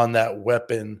on that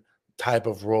weapon type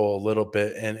of role a little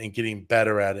bit and getting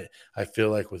better at it. I feel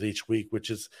like with each week, which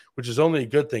is only a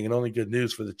good thing and only good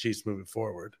news for the Chiefs moving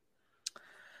forward.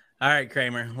 All right,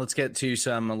 Kramer, let's get to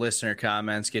some listener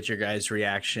comments, get your guys'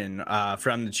 reaction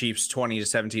from the Chiefs'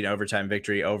 20-17 overtime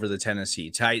victory over the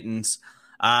Tennessee Titans.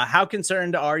 How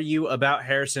concerned are you about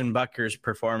Harrison Butker's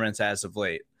performance as of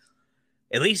late?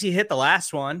 At least he hit the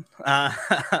last one.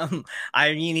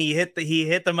 He hit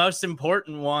the most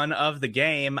important one of the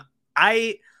game.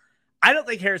 I don't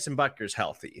think Harrison Butker's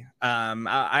healthy.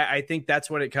 I think that's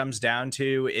what it comes down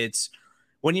to.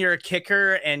 when you're a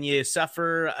kicker and you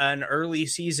suffer an early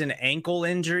season ankle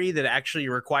injury that actually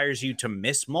requires you to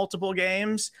miss multiple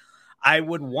games, I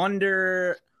would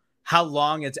wonder how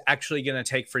long it's actually going to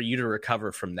take for you to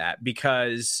recover from that,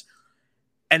 because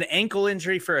an ankle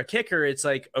injury for a kicker, it's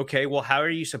like, okay, well, how are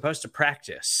you supposed to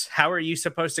practice? How are you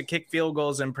supposed to kick field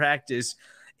goals in practice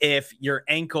if your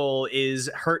ankle is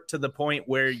hurt to the point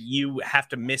where you have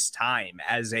to miss time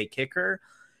as a kicker?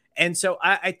 And so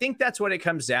I think that's what it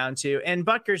comes down to. And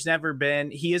Butker's never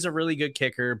been, he is a really good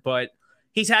kicker, but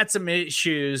he's had some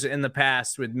issues in the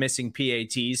past with missing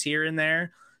PATs here and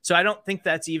there. So I don't think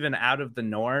that's even out of the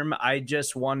norm. I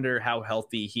just wonder how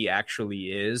healthy he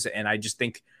actually is. And I just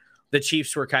think the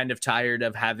Chiefs were kind of tired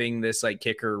of having this like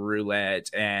kicker roulette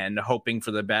and hoping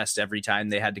for the best every time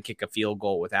they had to kick a field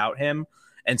goal without him.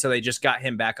 And so they just got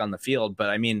him back on the field. But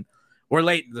I mean, we're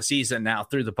late in the season now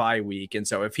through the bye week. And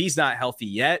so if he's not healthy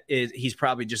yet, he's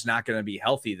probably just not going to be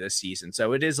healthy this season.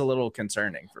 So it is a little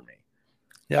concerning for me.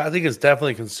 Yeah, I think it's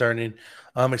definitely concerning,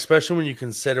 especially when you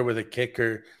consider with a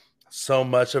kicker, so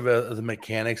much of the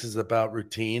mechanics is about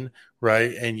routine,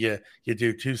 right? And you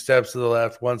do 2 steps to the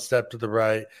left, 1 step to the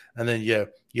right, and then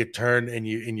you turn and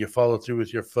you follow through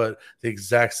with your foot the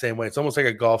exact same way. It's almost like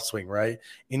a golf swing, right?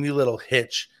 Any little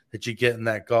hitch that you get in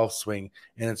that golf swing,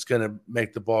 and it's going to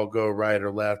make the ball go right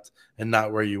or left and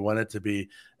not where you want it to be.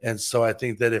 And so I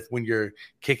think that when you're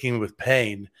kicking with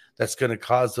pain, that's going to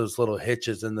cause those little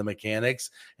hitches in the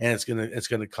mechanics, and it's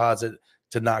going to cause it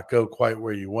to not go quite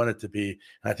where you want it to be.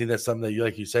 And I think that's something that,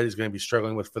 like you said, he's going to be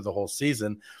struggling with for the whole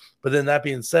season. But then that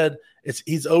being said,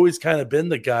 he's always kind of been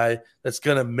the guy that's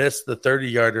going to miss the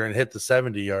 30-yarder and hit the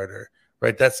 70-yarder,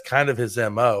 right? That's kind of his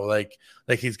MO. Like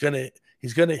he's going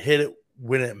to hit it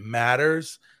when it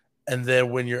matters. And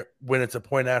then when it's a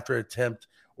point after attempt,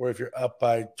 or if you're up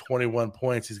by 21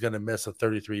 points, he's going to miss a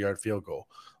 33-yard field goal.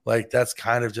 Like, that's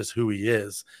kind of just who he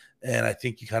is. And I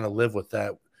think you kind of live with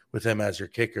that with him as your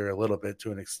kicker a little bit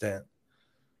to an extent.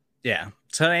 Yeah.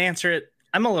 So to answer it,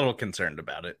 I'm a little concerned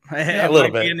about it. Yeah, it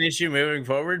might be an issue moving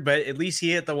forward, but at least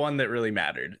he hit the one that really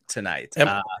mattered tonight.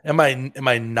 Am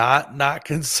I not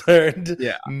concerned?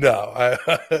 Yeah. No.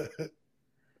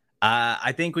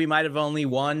 I think we might have only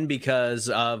won because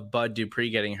of Bud Dupree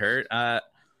getting hurt.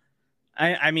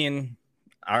 I mean,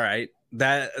 all right.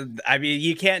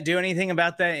 You can't do anything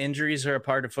about that. Injuries are a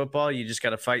part of football. You just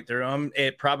got to fight through them.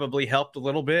 It probably helped a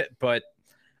little bit, but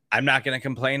I'm not going to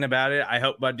complain about it. I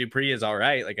hope Bud Dupree is all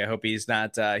right. Like, I hope he's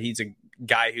not, he's a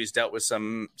guy who's dealt with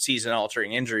some season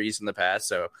altering injuries in the past.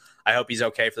 So I hope he's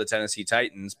okay for the Tennessee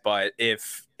Titans. But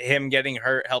if him getting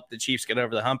hurt helped the Chiefs get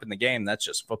over the hump in the game, that's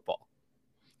just football.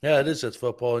 Yeah, it is just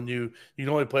football, and you can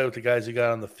only play with the guys you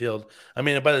got on the field. I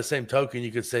mean, by the same token,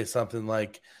 you could say something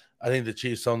like, I think the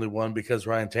Chiefs only won because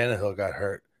Ryan Tannehill got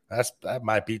hurt. That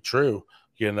might be true,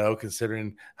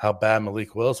 considering how bad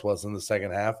Malik Willis was in the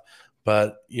second half.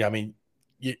 But yeah, I mean,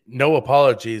 no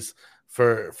apologies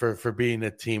for being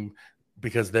a team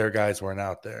because their guys weren't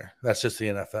out there. That's just the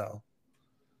NFL.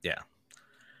 Yeah.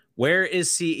 Where is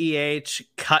CEH?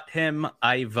 Cut him.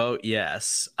 I vote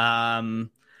yes.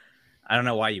 I don't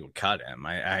know why you would cut him.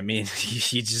 I mean,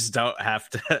 you just don't have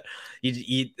to.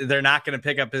 They're not going to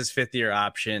pick up his 5th-year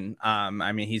option.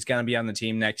 I mean, he's going to be on the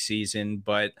team next season,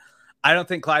 but I don't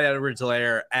think Clyde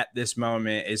Edwards-Helaire at this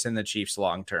moment is in the Chiefs'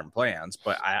 long-term plans.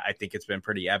 But I think it's been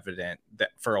pretty evident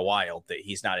that for a while that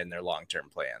he's not in their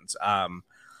long-term plans.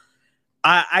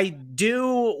 I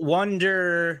do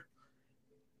wonder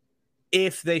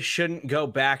if they shouldn't go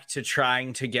back to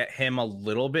trying to get him a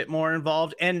little bit more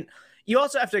involved. And you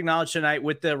also have to acknowledge tonight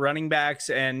with the running backs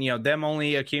and, them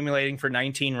only accumulating for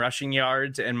 19 rushing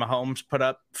yards and Mahomes put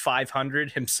up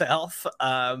 500 himself.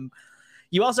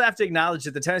 You also have to acknowledge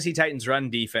that the Tennessee Titans run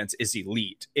defense is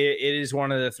elite. It is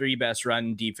one of the 3 best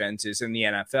run defenses in the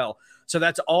NFL. So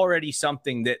that's already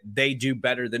something that they do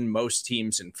better than most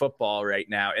teams in football right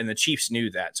now. And the Chiefs knew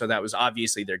that. So that was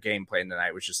obviously their game plan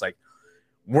tonight, was just like,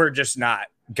 we're just not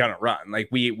going to run. Like,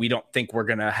 we don't think we're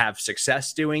going to have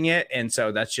success doing it. And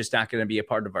so that's just not going to be a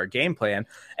part of our game plan.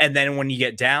 And then when you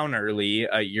get down early,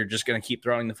 you're just going to keep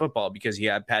throwing the football because you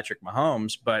have Patrick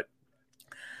Mahomes. But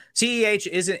CEH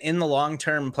isn't in the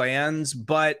long-term plans,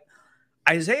 but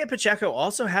Isaiah Pacheco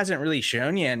also hasn't really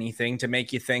shown you anything to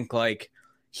make you think like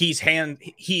he's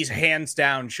hands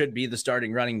down should be the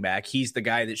starting running back. He's the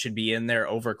guy that should be in there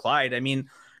over Clyde. I mean,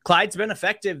 Clyde's been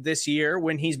effective this year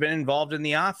when he's been involved in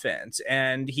the offense,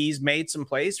 and he's made some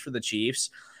plays for the Chiefs.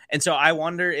 And so I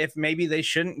wonder if maybe they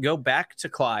shouldn't go back to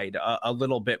Clyde a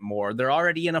little bit more. They're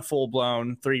already in a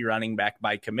full-blown 3 running back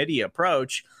by committee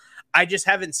approach. I just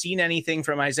haven't seen anything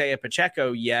from Isaiah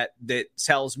Pacheco yet that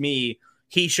tells me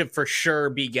he should for sure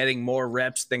be getting more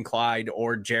reps than Clyde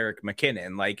or Jerick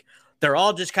McKinnon. Like, they're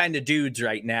all just kind of dudes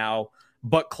right now,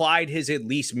 but Clyde has at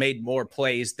least made more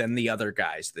plays than the other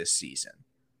guys this season.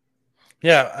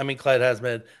 Yeah, I mean, Clyde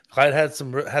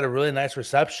had a really nice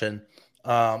reception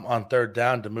on third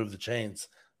down to move the chains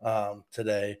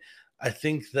today. I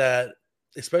think that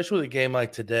especially with a game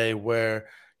like today where,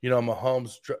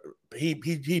 Mahomes, he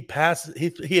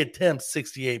attempts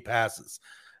 68 passes,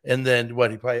 and then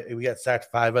we got sacked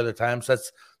 5 other times.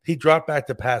 He dropped back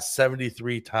to pass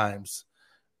 73 times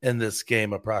in this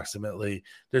game approximately.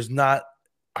 There's not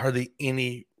hardly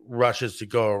any rushes to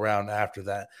go around after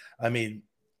that. I mean,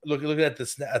 look at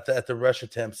the rush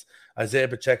attempts. Isaiah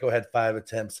Pacheco had 5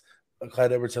 attempts.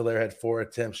 Clyde Edwards-Helaire had 4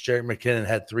 attempts. Jerick McKinnon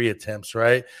had 3 attempts,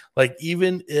 right? Like,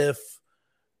 even if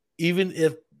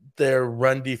their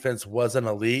run defense wasn't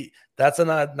elite, that's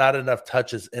not enough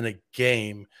touches in a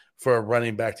game for a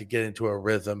running back to get into a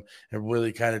rhythm and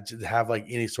really kind of to have like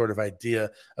any sort of idea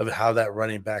of how that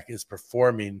running back is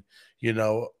performing,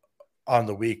 on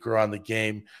the week or on the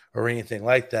game or anything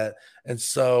like that. And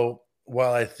so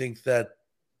while I think that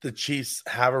the Chiefs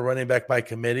have a running back by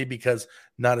committee because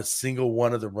not a single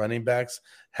one of the running backs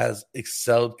has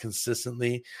excelled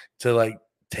consistently to like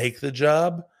take the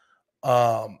job,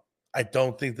 I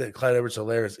don't think that Clyde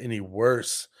Edwards-Helaire is any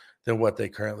worse than what they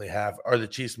currently have. Are the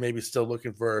Chiefs maybe still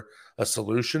looking for a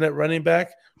solution at running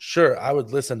back? Sure, I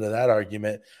would listen to that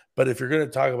argument. But if you're going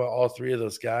to talk about all 3 of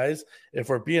those guys, if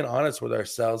we're being honest with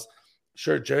ourselves,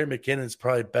 sure, Jerry McKinnon's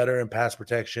probably better in pass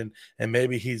protection, and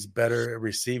maybe he's better at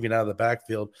receiving out of the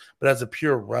backfield. But as a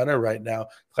pure runner right now,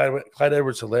 Clyde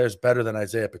Edwards-Helaire is better than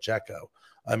Isaiah Pacheco.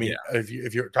 I mean,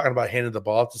 if you're talking about handing the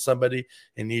ball to somebody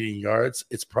and needing yards,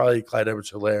 it's probably Clyde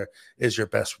Edwards-Helaire is your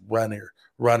best runner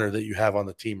that you have on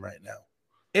the team right now.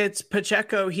 It's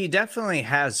Pacheco. He definitely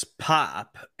has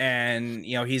pop, and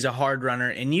he's a hard runner,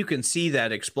 and you can see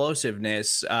that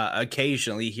explosiveness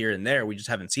occasionally here and there. We just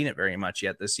haven't seen it very much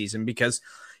yet this season because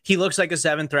he looks like a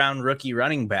 7th round rookie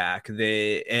running back.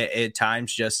 At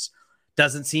times just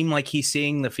doesn't seem like he's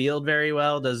seeing the field very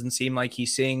well. Doesn't seem like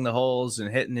he's seeing the holes and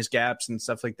hitting his gaps and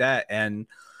stuff like that. And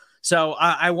so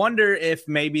I wonder if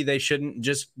maybe they shouldn't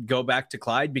just go back to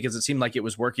Clyde because it seemed like it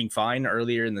was working fine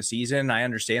earlier in the season. I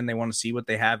understand they want to see what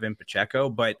they have in Pacheco,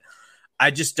 but I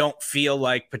just don't feel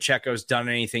like Pacheco's done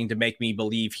anything to make me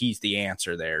believe he's the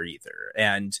answer there either.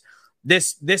 And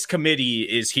this committee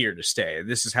is here to stay.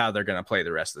 This is how they're going to play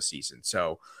the rest of the season.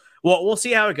 So we'll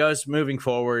see how it goes moving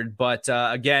forward. But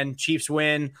again, Chiefs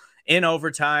win in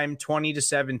overtime,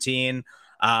 20-17.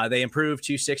 They improved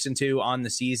to 6-2 on the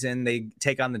season. They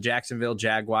take on the Jacksonville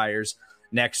Jaguars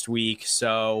next week.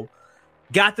 So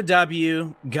got the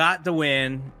W, got the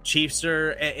win. Chiefs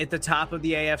are at the top of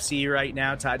the AFC right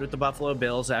now, tied with the Buffalo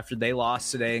Bills after they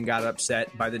lost today and got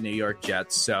upset by the New York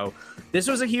Jets. So this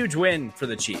was a huge win for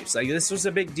the Chiefs. Like, this was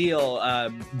a big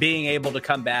deal, being able to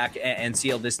come back and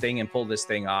seal this thing and pull this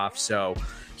thing off. So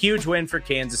huge win for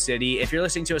Kansas City. If you're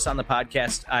listening to us on the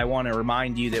podcast, I want to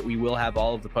remind you that we will have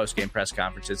all of the post-game press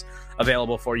conferences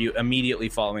available for you immediately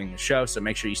following the show. So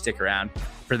make sure you stick around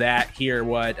for that. Hear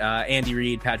what Andy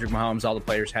Reid, Patrick Mahomes, all the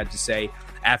players had to say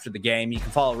after the game. You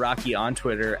can follow Rocky on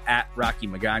Twitter at Rocky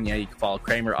Magana. You can follow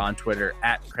Kramer on Twitter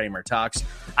at Kramer Talks.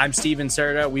 I'm Steven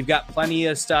Serta. We've got plenty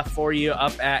of stuff for you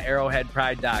up at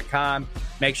arrowheadpride.com.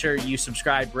 Make sure you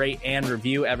subscribe, rate, and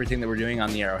review everything that we're doing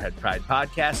on the Arrowhead Pride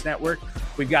Podcast Network.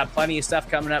 We've got plenty of stuff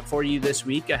coming up for you this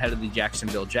week ahead of the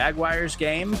Jacksonville Jaguars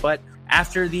game. But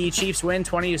after the Chiefs win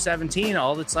 20-17,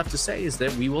 all that's left to say is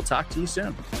that we will talk to you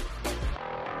soon.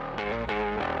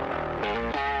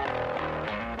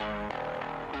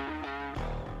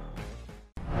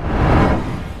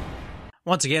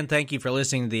 Once again, thank you for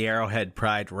listening to the Arrowhead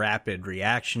Pride Rapid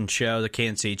Reaction Show. The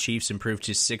Kansas City Chiefs improved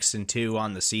to 6-2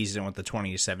 on the season with the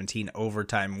 20-17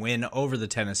 overtime win over the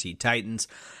Tennessee Titans.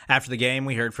 After the game,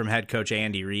 we heard from head coach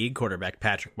Andy Reid, quarterback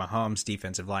Patrick Mahomes,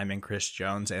 defensive lineman Chris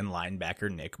Jones, and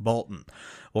linebacker Nick Bolton.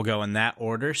 We'll go in that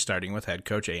order, starting with head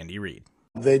coach Andy Reid.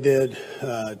 They did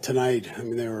tonight. I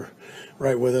mean, they were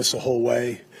right with us the whole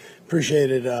way.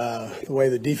 Appreciated the way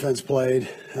the defense played.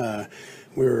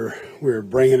 We were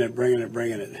bringing it,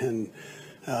 and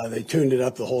they tuned it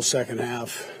up the whole second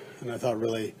half, and I thought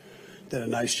really did a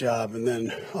nice job. And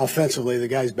then offensively, the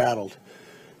guys battled,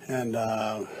 and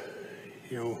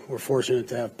we're fortunate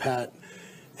to have Pat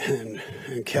and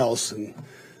Kels, and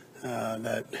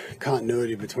that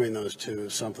continuity between those two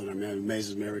is something. I mean, it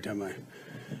amazes me every time I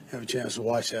have a chance to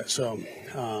watch that. So,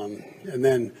 and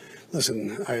then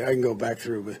listen, I can go back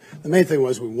through, but the main thing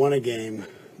was we won a game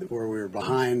where we were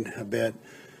behind a bit.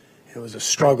 It was a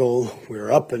struggle. We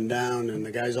were up and down, and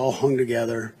the guys all hung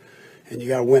together. you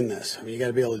got to win this. I mean, you got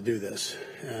to be able to do this.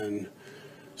 And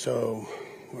so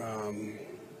we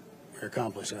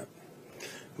accomplished that.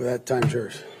 With that, time's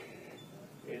yours.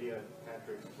 Andy,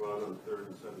 Patrick's run on 3rd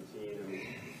and 17. I mean,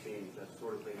 you've seen that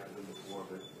sort of thing happen before,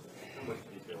 but how much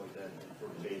do you feel like that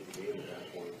sort of changed the game at that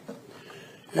point?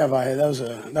 Yeah,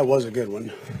 that was a good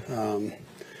one.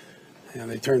 And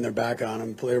they turned their back on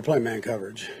him. They were playing man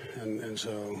coverage, and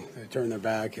so they turned their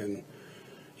back, and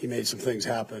he made some things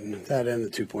happen. That and the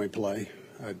 2-point play,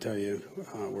 I'd tell you,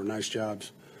 were nice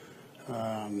jobs.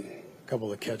 A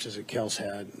couple of catches that Kels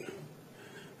had.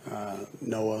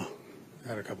 Noah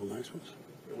had a couple of nice ones.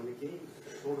 And when the game's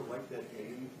sort of like that,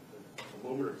 maybe a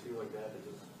moment or two like that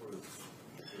just sort of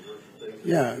reverses things.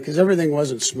 Yeah, because everything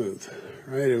wasn't smooth,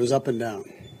 right? It was up and down.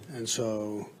 And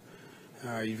so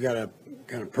you've got to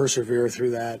kind of persevere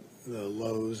through that, the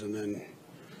lows, and then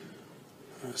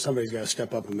somebody's got to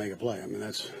step up and make a play. I mean,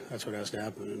 that's what has to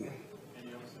happen. And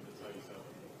you also have to tell yourself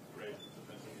a great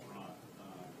defensive front.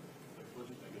 What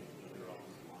do you think of your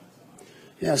offensive line?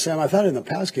 yeah, Sam, I thought in the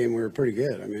past game we were pretty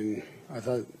good. I mean,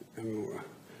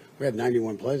 we had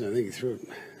 91 plays, and I think he threw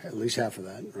at least half of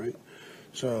that, right?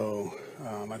 So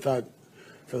I thought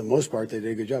for the most part they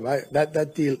did a good job.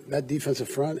 That defensive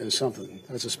front is something.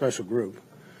 That's a special group.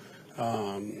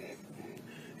 And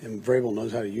Vrabel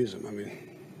knows how to use them. I mean,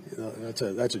 that's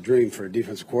a dream for a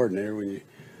defensive coordinator when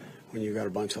you got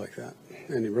a bunch like that.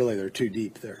 And really, they're too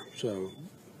deep there. So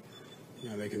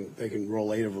they can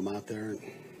roll 8 of them out there and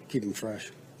keep them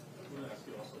fresh. I want to ask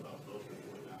you also about both your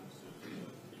downs that you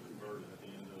converted at the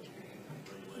end of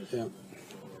regulation.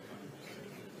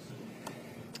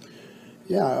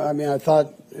 Yeah, I mean, I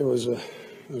thought it was the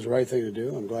right thing to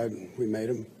do. I'm glad we made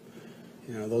them.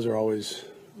 Those are always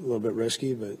a little bit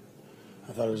risky, but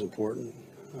I thought it was important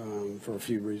for a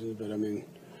few reasons. But I mean,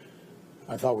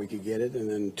 I thought we could get it. And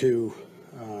then 2,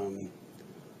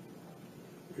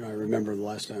 I remember the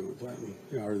last time we played them,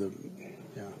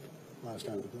 last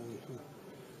time we played them. So.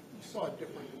 You saw a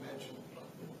different dimension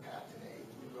of Pat today.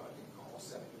 You didn't call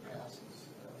 70 passes.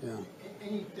 Yeah.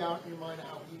 Any doubt in your mind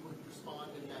how he would respond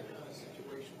in that kind of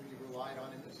situation where you relied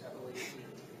on him as heavily as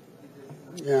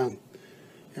you did?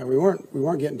 Yeah, we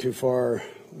weren't getting too far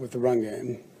with the run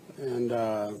game, and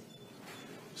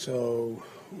so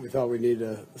we thought we needed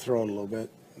to throw it a little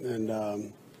bit. And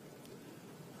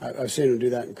I've seen him do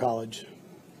that in college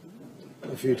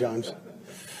a few times.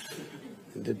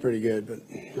 It did pretty good, but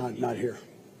not here.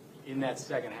 In that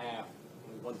second half,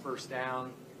 one first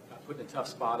down, got put in a tough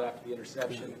spot after the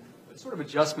interception. What sort of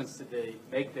adjustments did they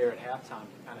make there at halftime?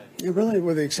 Yeah, really,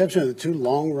 with the exception of the 2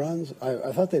 long runs,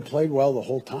 I thought they played well the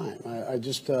whole time. I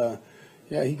just,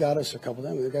 he got us a couple of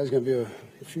them. The guy's going to be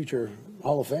a future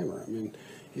Hall of Famer. I mean,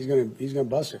 he's going to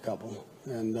bust a couple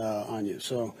and on you.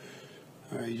 So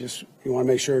you want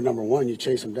to make sure, number one, you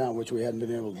chase him down, which we hadn't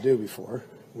been able to do before.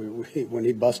 When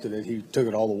he busted it, he took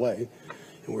it all the way,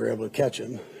 and we were able to catch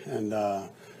him. And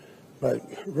but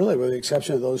really, with the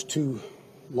exception of those 2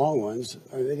 long ones,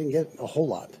 they didn't get a whole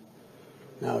lot.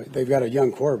 Now, they've got a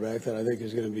young quarterback that I think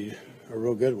is going to be a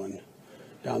real good one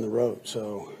down the road.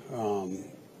 So,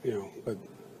 but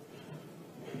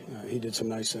he did some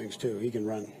nice things, too. He can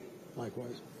run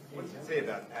likewise. What does it say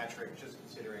about Patrick, just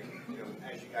considering,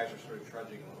 as you guys are sort of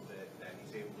trudging a little bit, that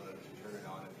he's able to turn it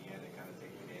on at the end and kind of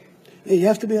take the game? Yeah, you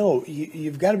have to be able.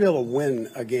 You've got to be able to win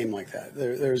a game like that.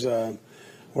 There's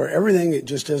where everything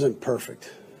just isn't perfect,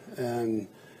 and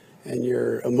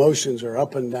your emotions are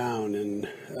up and down, and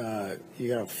you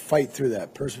got to fight through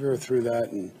that, persevere through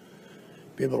that, and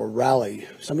be able to rally.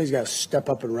 Somebody's got to step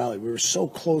up and rally. We were so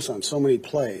close on so many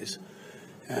plays,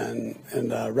 and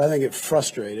rather than get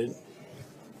frustrated,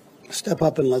 step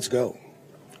up and let's go.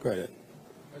 Go ahead.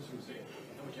 I was going to say,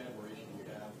 how much admiration do you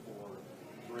have for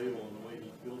Vrabel and the way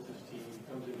he built his team? He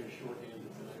comes in here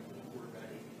shorthanded tonight with the quarterback,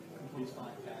 completes 5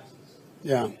 passes.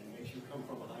 Yeah. And makes you come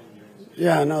from behind here.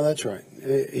 Yeah, no, that's right.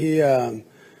 He and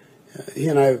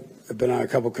I have been on a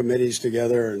couple committees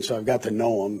together, and so I've got to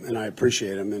know him, and I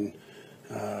appreciate him, and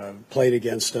played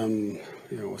against him,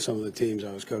 with some of the teams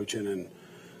I was coaching, and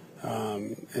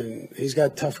he's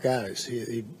got tough guys.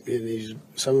 He's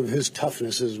some of his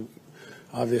toughness is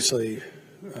obviously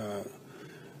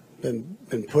been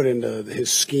put into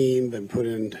his scheme, been put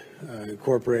in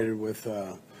incorporated with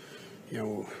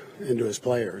into his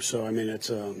players. So I mean,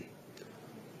 it's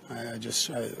I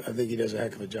think he does a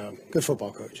heck of a job. Good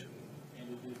football coach. And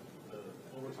you did the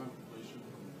overtime completion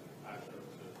from Patrick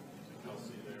to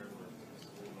Kelsey there, where it's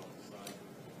pulled off the side.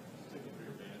 Take it for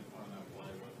your band on that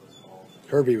play. What was called?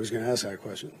 Herbie was going to ask that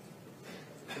question.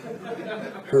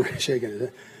 Herbie shaking his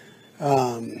head.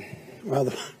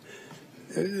 Well,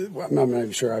 I'm not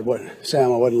even sure. I wasn't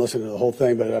listening to the whole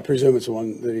thing, but I presume it's the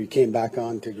one that he came back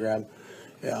on to grab.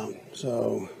 Yeah.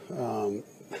 So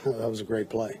that was a great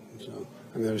play. So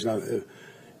I mean, there's not.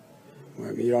 I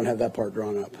mean, you don't have that part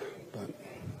drawn up, but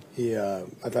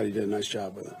I thought he did a nice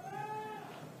job with it.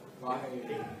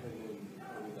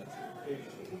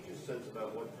 Just sense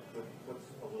about what's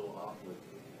a little off with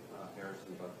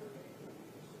Harrison Butker.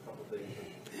 A couple things.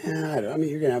 Yeah, I mean,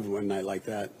 you're gonna have one night like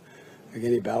that.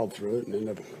 Again, he battled through it and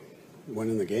ended up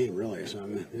winning the game, really. So I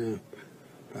mean, yeah.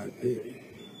 But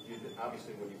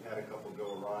obviously, when you've had a couple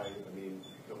go awry, I mean,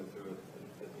 coming through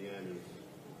at the end is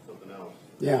something else.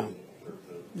 Yeah.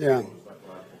 Yeah.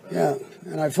 Yeah,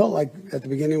 and I felt like at the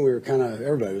beginning we were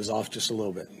everybody was off just a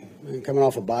little bit. I mean, coming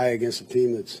off a bye against a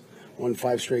team that's won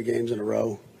 5 straight games in a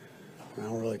row. I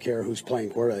don't really care who's playing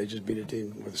quarterback. They just beat a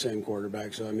team with the same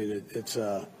quarterback. So, I mean, it's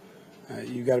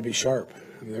you got to be sharp.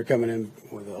 I mean, they're coming in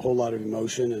with a whole lot of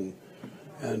emotion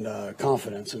and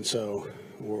confidence. And so,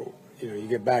 you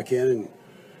get back in and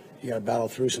you got to battle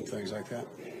through some things like that.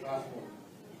 You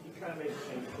kind of made the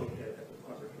same look at the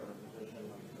punt return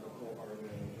position. Cole Hardman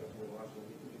and Justin Watson,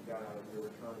 you got out of your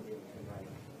return game tonight.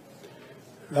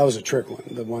 That was a trick one,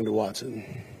 the one to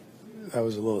Watson. That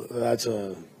was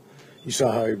you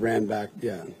saw how he ran back.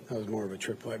 Yeah, that was more of a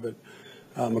trick play. But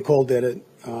McCole did it.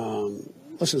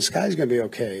 Listen, this guy's going to be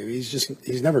okay.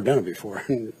 He's never done it before.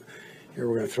 Here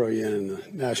we're going to throw you in the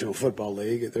National Football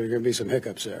League. There are going to be some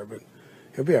hiccups there, but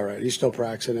he'll be all right. He's still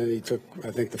practicing, and he took,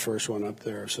 I think, the first one up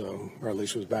there, or at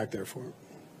least was back there for him.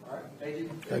 All right, thank you.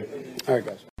 Okay. All right,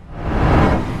 guys.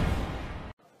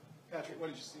 Patrick, what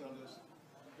did you see on this?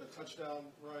 The touchdown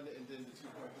run and then the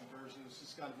 2-point conversion. It's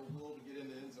just kind of a will to get in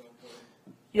the end zone.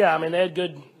 Yeah, I mean, they had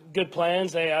good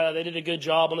plans. They did a good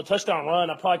job on the touchdown run.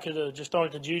 I probably could have just thrown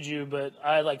it to Juju, but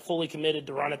I fully committed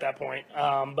to run at that point.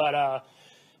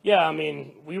 Yeah, I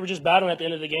mean, we were just battling at the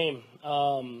end of the game.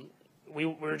 We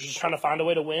were just trying to find a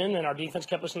way to win, and our defense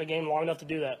kept us in the game long enough to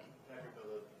do that. Patrick, on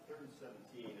the 3rd and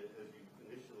 17, as you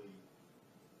initially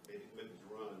made a commitment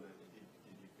to run, did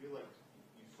you feel like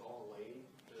you saw a lane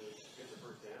to get the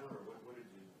first down, or what did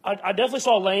you? I definitely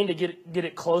saw a lane to get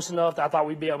it close enough that I thought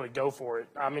we'd be able to go for it.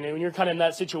 I mean, when you're kind of in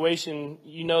that situation,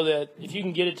 you know that if you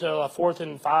can get it to a 4th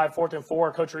and 5, 4th and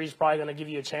 4, Coach Reed's probably going to give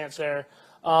you a chance there.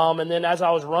 And then as I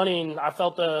was running, I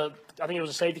felt I think it was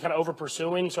a safety kind of over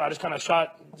pursuing, so I just kind of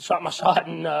shot my shot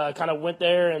and kind of went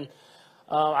there. And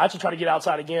I actually tried to get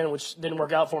outside again, which didn't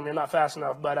work out for me. I'm not fast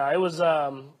enough, but it was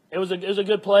a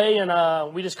good play,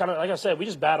 and we just kind of, like I said, we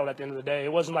just battled at the end of the day.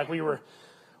 It wasn't like we were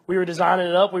designing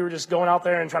it up. We were just going out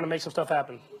there and trying to make some stuff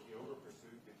happen.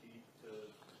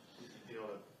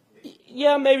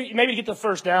 Yeah, maybe to get the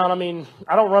first down. I mean,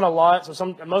 I don't run a lot,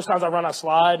 so most times I run a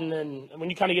slide, and then when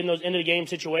you kind of get in those end of the game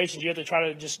situations, you have to try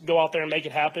to just go out there and make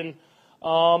it happen.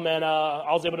 And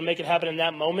I was able to make it happen in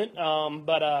that moment.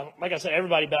 But like I said,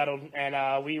 everybody battled,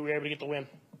 and we were able to get the win.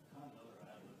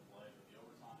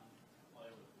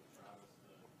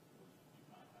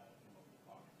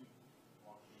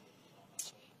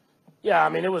 Yeah, I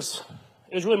mean, it was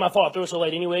really my fault I threw it so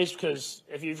late anyways, because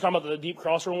if you're talking about the deep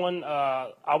crosser one,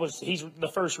 he's the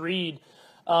first read.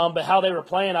 But how they were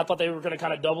playing, I thought they were going to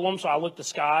kind of double him, so I looked to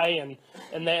Sky,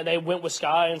 and they went with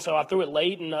Sky, and so I threw it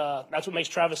late, and that's what makes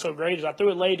Travis so great is I threw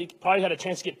it late. He probably had a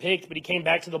chance to get picked, but he came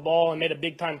back to the ball and made a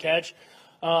big-time catch.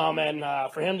 And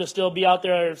for him to still be out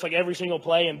there, it's like every single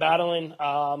play and battling,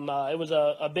 it was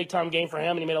a big-time game for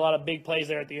him, and he made a lot of big plays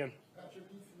there at the end.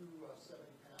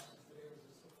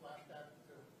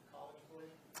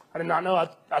 I did not know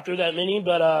I threw that many,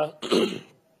 but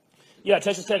yeah,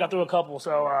 Texas Tech I threw a couple,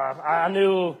 so I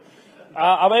knew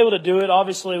I'm able to do it.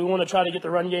 Obviously, we want to try to get the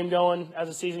run game going as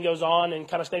the season goes on and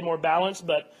kind of stay more balanced,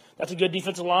 but that's a good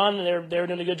defensive line, and they're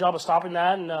doing a good job of stopping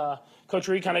that. And Coach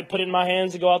Reed kind of put it in my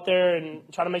hands to go out there and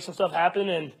try to make some stuff happen,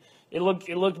 and it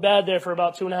looked bad there for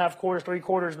about 2.5 quarters, 3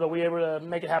 quarters, but we were able to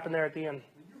make it happen there at the end.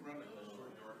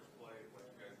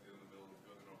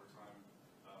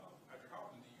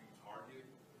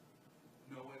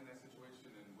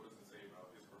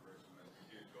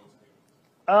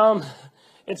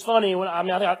 It's funny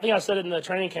I think I said it in the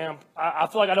training camp. I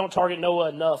feel like I don't target Noah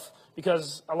enough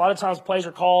because a lot of times plays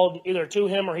are called either to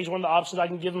him or he's one of the options I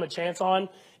can give him a chance on,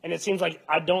 and it seems like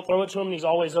I don't throw it to him and he's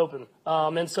always open.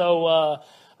 And so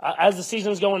as the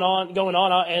season's going on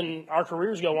and our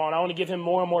careers go on, I want to give him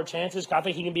more and more chances. I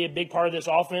think he can be a big part of this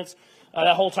offense.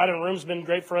 That whole tight end room's been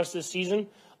great for us this season.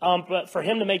 But for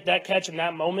him to make that catch in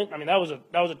that moment, I mean, that was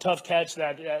a tough catch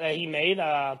that he made.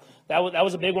 That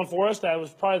was a big one for us. That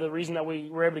was probably the reason that we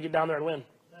were able to get down there and win.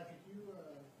 Patrick, you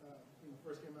when you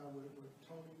first came out with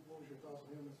Tony, what was your thoughts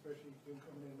on him, especially him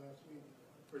coming in last week?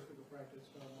 first week of practice,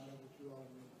 I know that you all,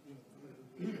 you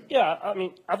know, Yeah, I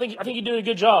mean, I think he did a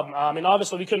good job. I mean,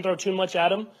 obviously we couldn't throw too much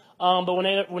at him, but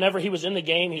whenever he was in the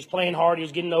game, he was playing hard. He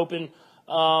was getting open.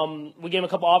 We gave him a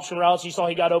couple option routes. You saw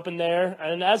he got open there.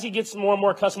 And as he gets more and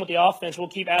more accustomed with the offense, we'll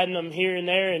keep adding them here and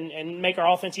there and make our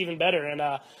offense even better. And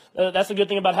that's the good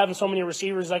thing about having so many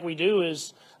receivers like we do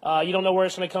is you don't know where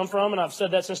it's going to come from. And I've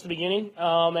said that since the beginning.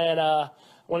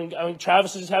 When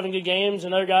Travis is having good games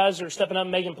and other guys are stepping up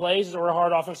and making plays, we're a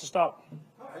hard offense to stop.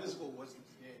 How physical was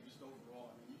this game, just overall?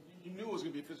 I mean, you knew it was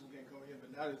going to be a physical game going in,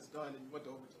 but now that it's done and you went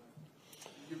to overtime,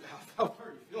 how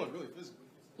are you feeling really physically?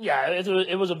 Yeah,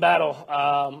 it was a battle.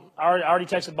 I already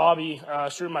texted Bobby,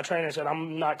 shooting my trainer, and said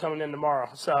I'm not coming in tomorrow.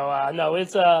 So no,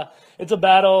 it's a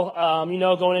battle.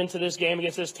 Going into this game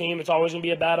against this team, it's always going to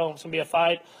be a battle. It's going to be a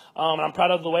fight. And I'm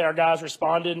proud of the way our guys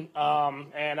responded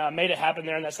and made it happen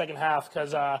there in that second half.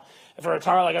 Because for a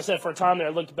time, like I said, for a time there,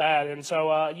 it looked bad. And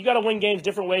so you got to win games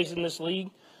different ways in this league.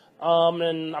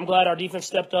 And I'm glad our defense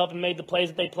stepped up and made the plays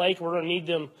that they play. We're going to need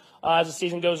them as the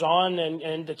season goes on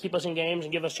and to keep us in games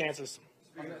and give us chances.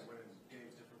 Speaking of winning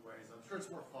games different ways, I'm sure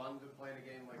it's more fun to play in a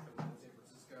game like the one in San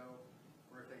Francisco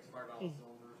where things fire on all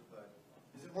cylinders, but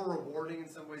is it more rewarding in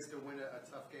some ways to win a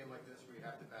tough game like this where you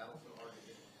have to battle so hard to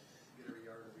get every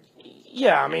yard every point?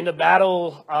 Yeah, I mean, the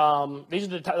battle, these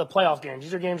are the playoff games.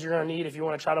 These are games you're going to need if you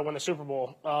want to try to win the Super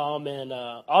Bowl.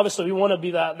 Obviously, we want to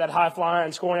be that high flyer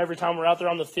and scoring every time we're out there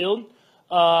on the field.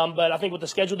 But I think with the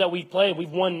schedule that we've played, we've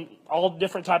won all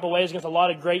different type of ways against a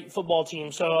lot of great football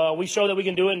teams. So we show that we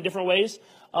can do it in different ways.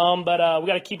 But we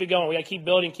got to keep it going. We got to keep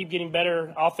building, keep getting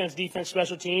better offense, defense,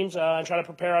 special teams, and try to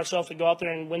prepare ourselves to go out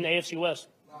there and win the AFC West.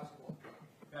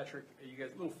 Patrick, you guys,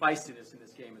 a little feistiness in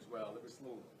this game as well. There was a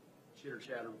little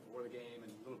chitter-chatter before the game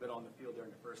and a little bit on the field during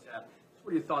the first half.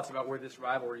 What are your thoughts about where this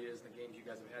rivalry is, the games you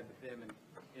guys have had with them, and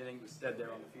anything was said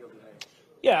there on the field today?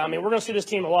 Yeah, I mean, we're going to see this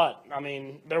team a lot. I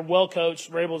mean, they're well coached.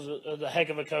 Rabel's a heck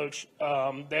of a coach.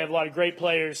 They have a lot of great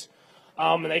players,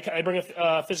 and they bring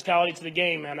a physicality to the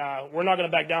game, and we're not going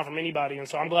to back down from anybody. And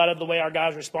so I'm glad of the way our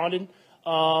guys responded,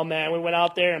 and we went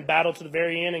out there and battled to the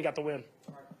very end and got the win.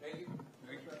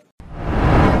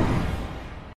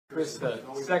 Chris, the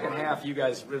second half, you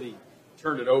guys really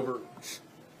turned it over,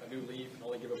 a new leaf, and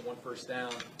only give up one first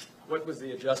down. What was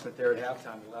the adjustment there at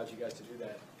halftime that allowed you guys to do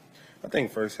that? I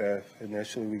think first half,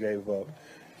 initially we gave up,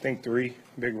 I think 3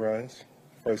 big runs.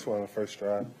 First one, the first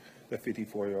drive, the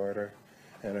 54-yarder,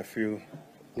 and a few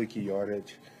leaky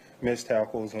yardage. Missed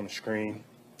tackles on the screen,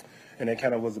 and that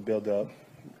kind of was a build-up.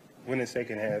 When the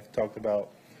second half, talked about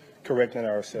correcting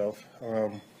ourselves.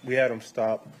 We had them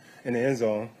stop in the end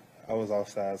zone. I was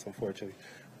offsides, unfortunately.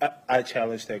 I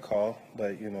challenged that call,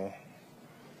 but,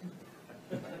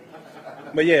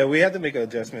 But, yeah, we had to make an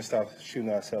adjustment, stop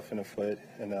shooting ourselves in the foot,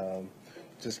 and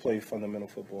just play fundamental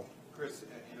football. Chris,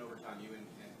 in overtime, you and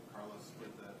Carlos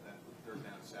split that third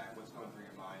down sack. What's going through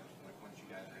your mind once you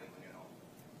guys are handling it all?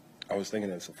 I was thinking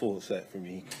it's a full sack for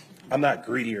me. I'm not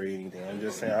greedy or anything. I'm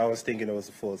just saying I was thinking it was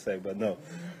a full sack, but no.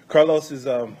 Carlos is,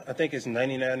 I think it's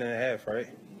 99.5, right?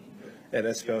 Yeah,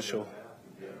 that's special.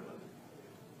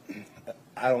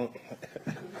 I don't.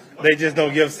 They just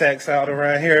don't give sacks out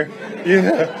around here.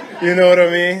 You know what I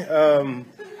mean?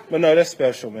 But no, that's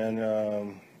special,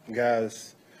 man.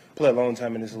 Guys play a long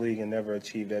time in this league and never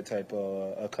achieved that type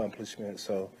of accomplishment.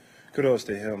 So kudos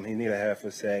to him. He needed a half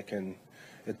a sack, and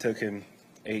it took him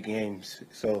 8 games.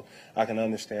 So I can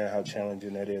understand how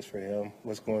challenging that is for him,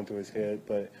 what's going through his head.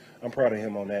 But I'm proud of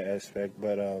him on that aspect.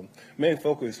 But main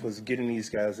focus was getting these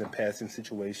guys in passing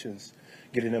situations,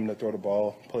 getting them to throw the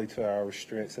ball, play to our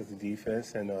strengths as a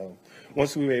defense. And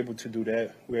once we were able to do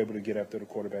that, we were able to get after the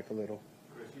quarterback a little.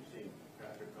 Chris, you've seen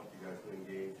Patrick help you guys win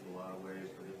games in a lot of ways,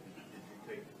 but did you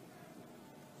take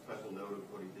special note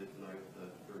of what he did tonight with the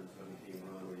 3rd and 17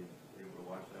 run? Were you able to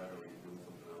watch that, or were you doing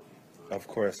something else? Of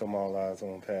course, I'm all eyes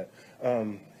on Pat.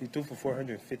 He threw for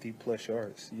 450-plus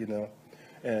yards,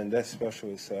 and that's special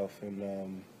itself.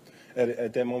 And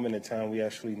at that moment in time, we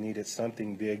actually needed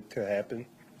something big to happen.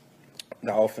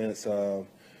 The offense,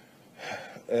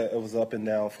 it was up and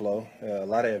down flow, a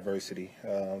lot of adversity.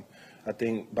 I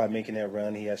think by making that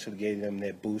run, he actually gave them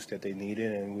that boost that they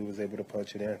needed, and we was able to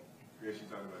punch it in. Chris, you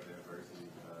talking about the adversity.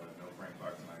 No Frank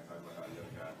Clark tonight. Talking about how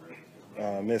the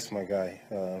other guy miss my guy.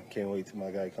 Can't wait till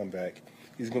my guy come back.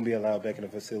 He's going to be allowed back in the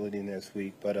facility next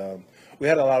week. But we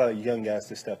had a lot of young guys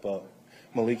to step up.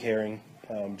 Malik Herring,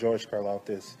 George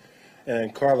Karlaftis,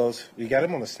 and Carlos. We got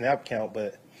him on a snap count,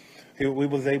 but we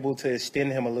was able to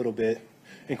extend him a little bit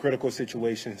in critical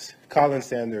situations. Colin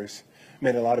Sanders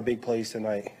made a lot of big plays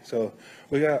tonight. So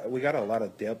we got a lot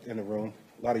of depth in the room,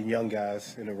 a lot of young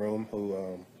guys in the room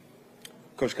who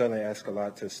Coach Cullen asked a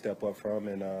lot to step up from,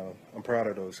 and I'm proud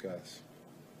of those guys.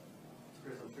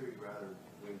 Chris, I'm sure you'd rather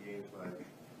win games by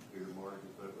bigger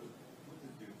margins, but what does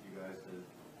it do to you guys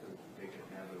to make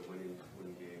a habit of winning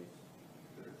games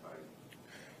that are tight?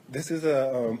 This is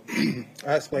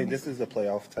I explained, this is a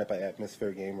playoff type of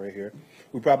atmosphere game right here.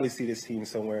 We probably see this team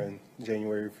somewhere in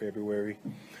January, February,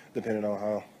 depending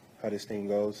on how this team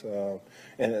goes.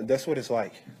 And that's what it's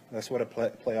like. That's what a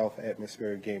playoff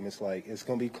atmosphere game is like. It's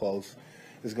going to be close.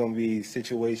 It's going to be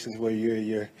situations where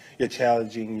you're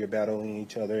challenging, you're battling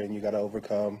each other, and you got to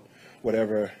overcome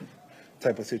whatever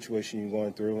type of situation you're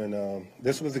going through. And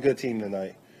this was a good team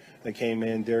tonight. They came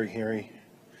in, Derrick Henry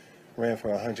ran for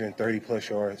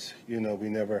 130-plus yards. You know, we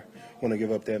never want to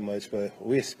give up that much, but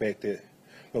we expect it.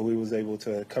 But we was able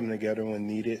to come together when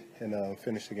needed and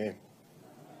finish the game.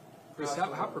 Chris,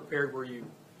 how prepared were you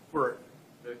for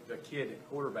the kid at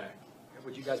quarterback?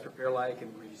 What you guys prepare like,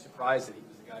 and were you surprised that he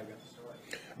was the guy who got the start?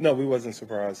 No, we wasn't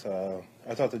surprised.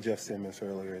 I talked to Jeff Simmons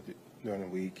earlier during the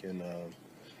week, and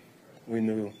we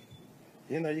knew,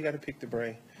 you got to pick the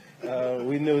brain.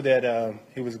 We knew that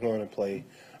he was going to play.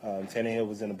 Tannehill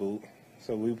was in the boot,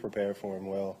 so we prepared for him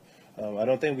well. I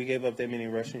don't think we gave up that many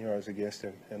rushing yards against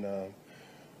him. And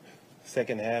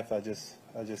second half, I just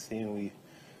seen we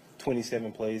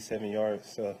 27 plays, 7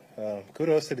 yards. So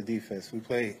kudos to the defense. We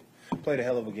played a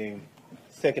hell of a game.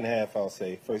 Second half, I'll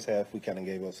say. First half, we kind of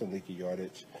gave up some leaky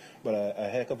yardage, but a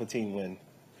heck of a team win.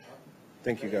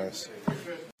 Thank you, guys.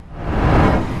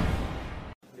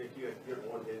 Nick, you had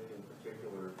one hit in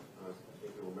particular, if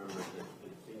you remember, that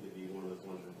it seemed to be one of those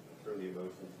ones that threw the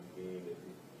emotions of the game. Did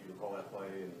you recall that play,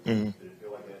 and did it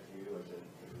feel like that to you? Or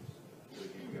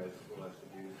did you guys feel less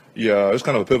confused? Yeah, it's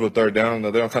kind of a pivotal third down.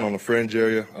 They're kind of on the fringe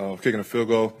area, kicking a field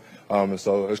goal. And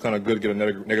so it's kind of good to get a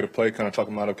negative play, kind of talk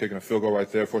them out of kicking a field goal right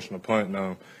there, forcing a punt,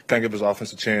 and kind of give his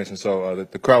offense a chance. And so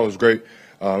the crowd was great.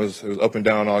 It was up and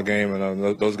down all game,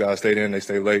 and those guys stayed in, they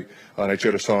stayed late, and they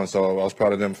cheered us on. So I was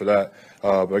proud of them for that.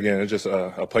 But again, it's just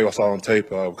a play I saw on tape.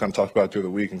 We kind of talked about it through the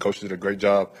week, and coaches did a great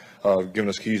job giving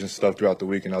us keys and stuff throughout the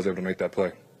week, and I was able to make that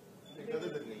play. Other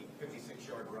than the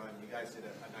 56-yard run, you guys did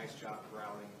a nice job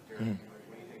corralling during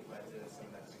what do you think led to some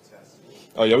of that success?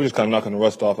 Oh, yeah, we just kind of knocking the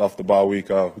rust off the bye week.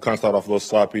 We kind of started off a little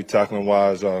sloppy,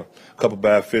 tackling-wise, a couple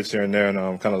bad fits here and there,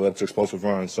 and kind of led to explosive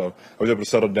runs. So I was able to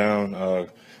settle down,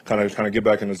 kind of get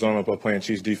back in the zone of playing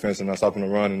Chiefs defense and not stopping the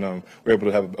run, and we were able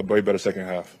to have a way better second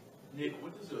half. Nick,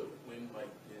 what does a win like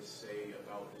this say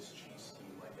about this Chiefs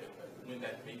team? Like a win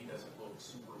that maybe doesn't look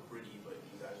super pretty, but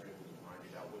you guys are able to grind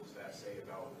it out. What does that say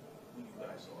about who you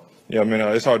guys are? Yeah, I mean,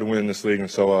 it's hard to win in this league,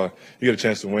 and so you get a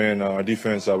chance to win. Our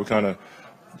defense, we kind of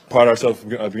pride ourselves at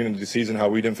the beginning of the season how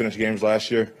we didn't finish games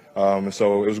last year. And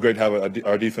so it was great to have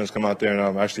our defense come out there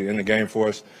and actually in the game for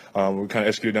us. We kind of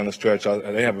executed down the stretch.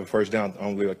 They have a first down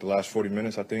only like the last 40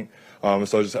 minutes, I think. And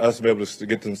so just us to be able to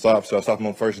get them stops, stop them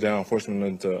on first down, force them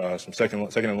into some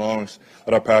second and longs,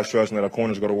 let our pass rush and let our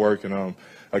corners go to work. And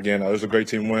again, it was a great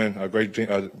team win, a great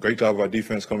job of our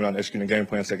defense coming out and executing the game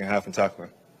plan second half and tackling.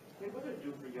 What did it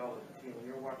do for y'all as a team when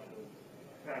you're watching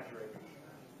Patrick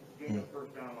gain a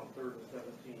first down on 3rd and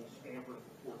 17, scamper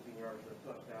for 14 yards for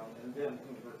a touchdown, and then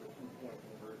convert the 2-point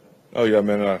conversion? Oh, yeah,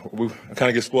 man. We kind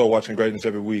of get spoiled watching greatness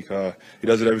every week. He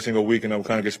does it every single week, and we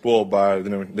kind of get spoiled by it.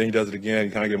 Then he does it again.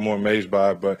 You kind of get more amazed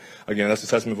by it. But, again, that's a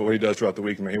testament of what he does throughout the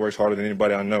week, man. He works harder than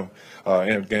anybody I know.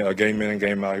 And game in and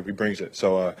game out, he brings it.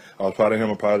 So I was proud of him.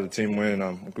 I'm proud of the team win, and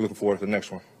I'm looking forward to the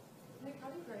next one. Nick, how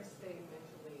do you guys stay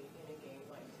mentally in a game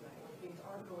like tonight when things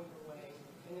aren't going your way,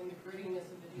 and then the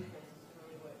grittiness of the defense is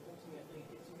really what ultimately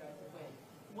gets you guys the win?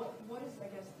 What is,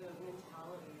 I guess, the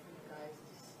mentality for you guys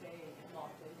to stay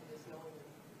locked into this, knowing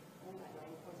you're only at 9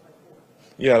 points by 4?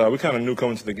 Yeah, we kind of knew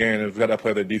coming to the game that we got to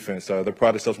play their defense. They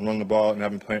pride themselves on running the ball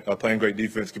and playing great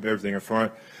defense, keeping everything in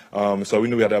front. So we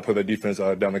knew we had to play their defense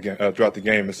throughout the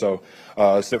game. And so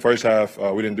the first half,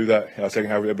 we didn't do that.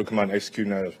 Second half, we were able to come out and execute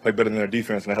and play better than their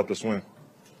defense, and that helped us win.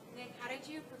 Nick, how did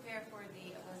you prepare for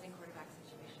the opposing quarterback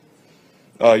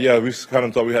situation? Yeah, we kind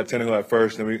of thought we had Tannehill at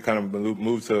first, and we kind of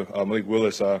moved to Malik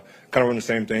Willis. Kind of run the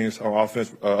same things on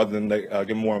offense, other than they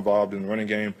get more involved in the running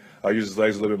game. Use his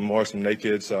legs a little bit more, some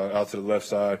nakeds out to the left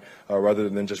side, rather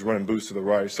than just running boots to the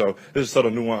right. So there's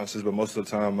subtle nuances, but most of the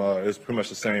time it's pretty much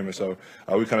the same. And so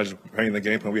we kind of just painted the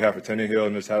game plan we have for Tannehill,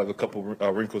 and just had a couple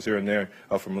wrinkles here and there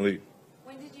for Malik.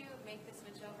 When did you make the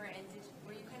switch over, and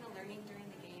were you kind of learning during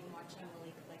the game, watching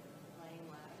Malik playing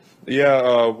live?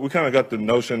 Yeah, we kind of got the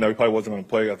notion that we probably wasn't going to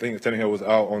play. I think Tannehill was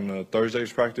out on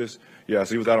Thursday's practice. Yeah,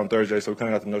 so he was out on Thursday, so we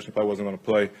kind of got the notion he probably wasn't going to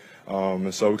play.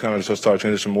 And so we kind of just started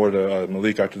transitioning more to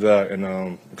Malik after that, and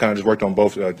kind of just worked on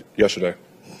both yesterday.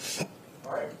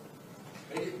 All right.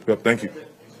 Yep, thank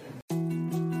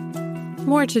you.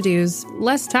 More to-dos,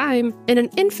 less time, and an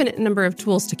infinite number of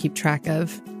tools to keep track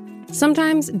of.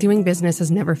 Sometimes doing business has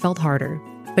never felt harder,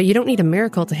 but you don't need a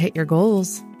miracle to hit your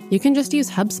goals. You can just use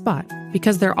HubSpot,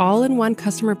 because their all-in-one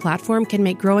customer platform can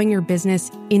make growing your business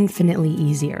infinitely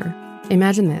easier.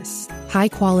 Imagine this: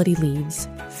 high-quality leads,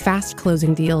 fast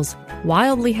closing deals,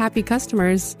 wildly happy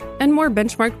customers, and more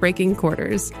benchmark-breaking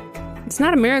quarters. It's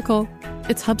not a miracle,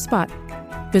 it's HubSpot.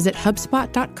 Visit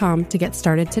HubSpot.com to get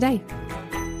started today.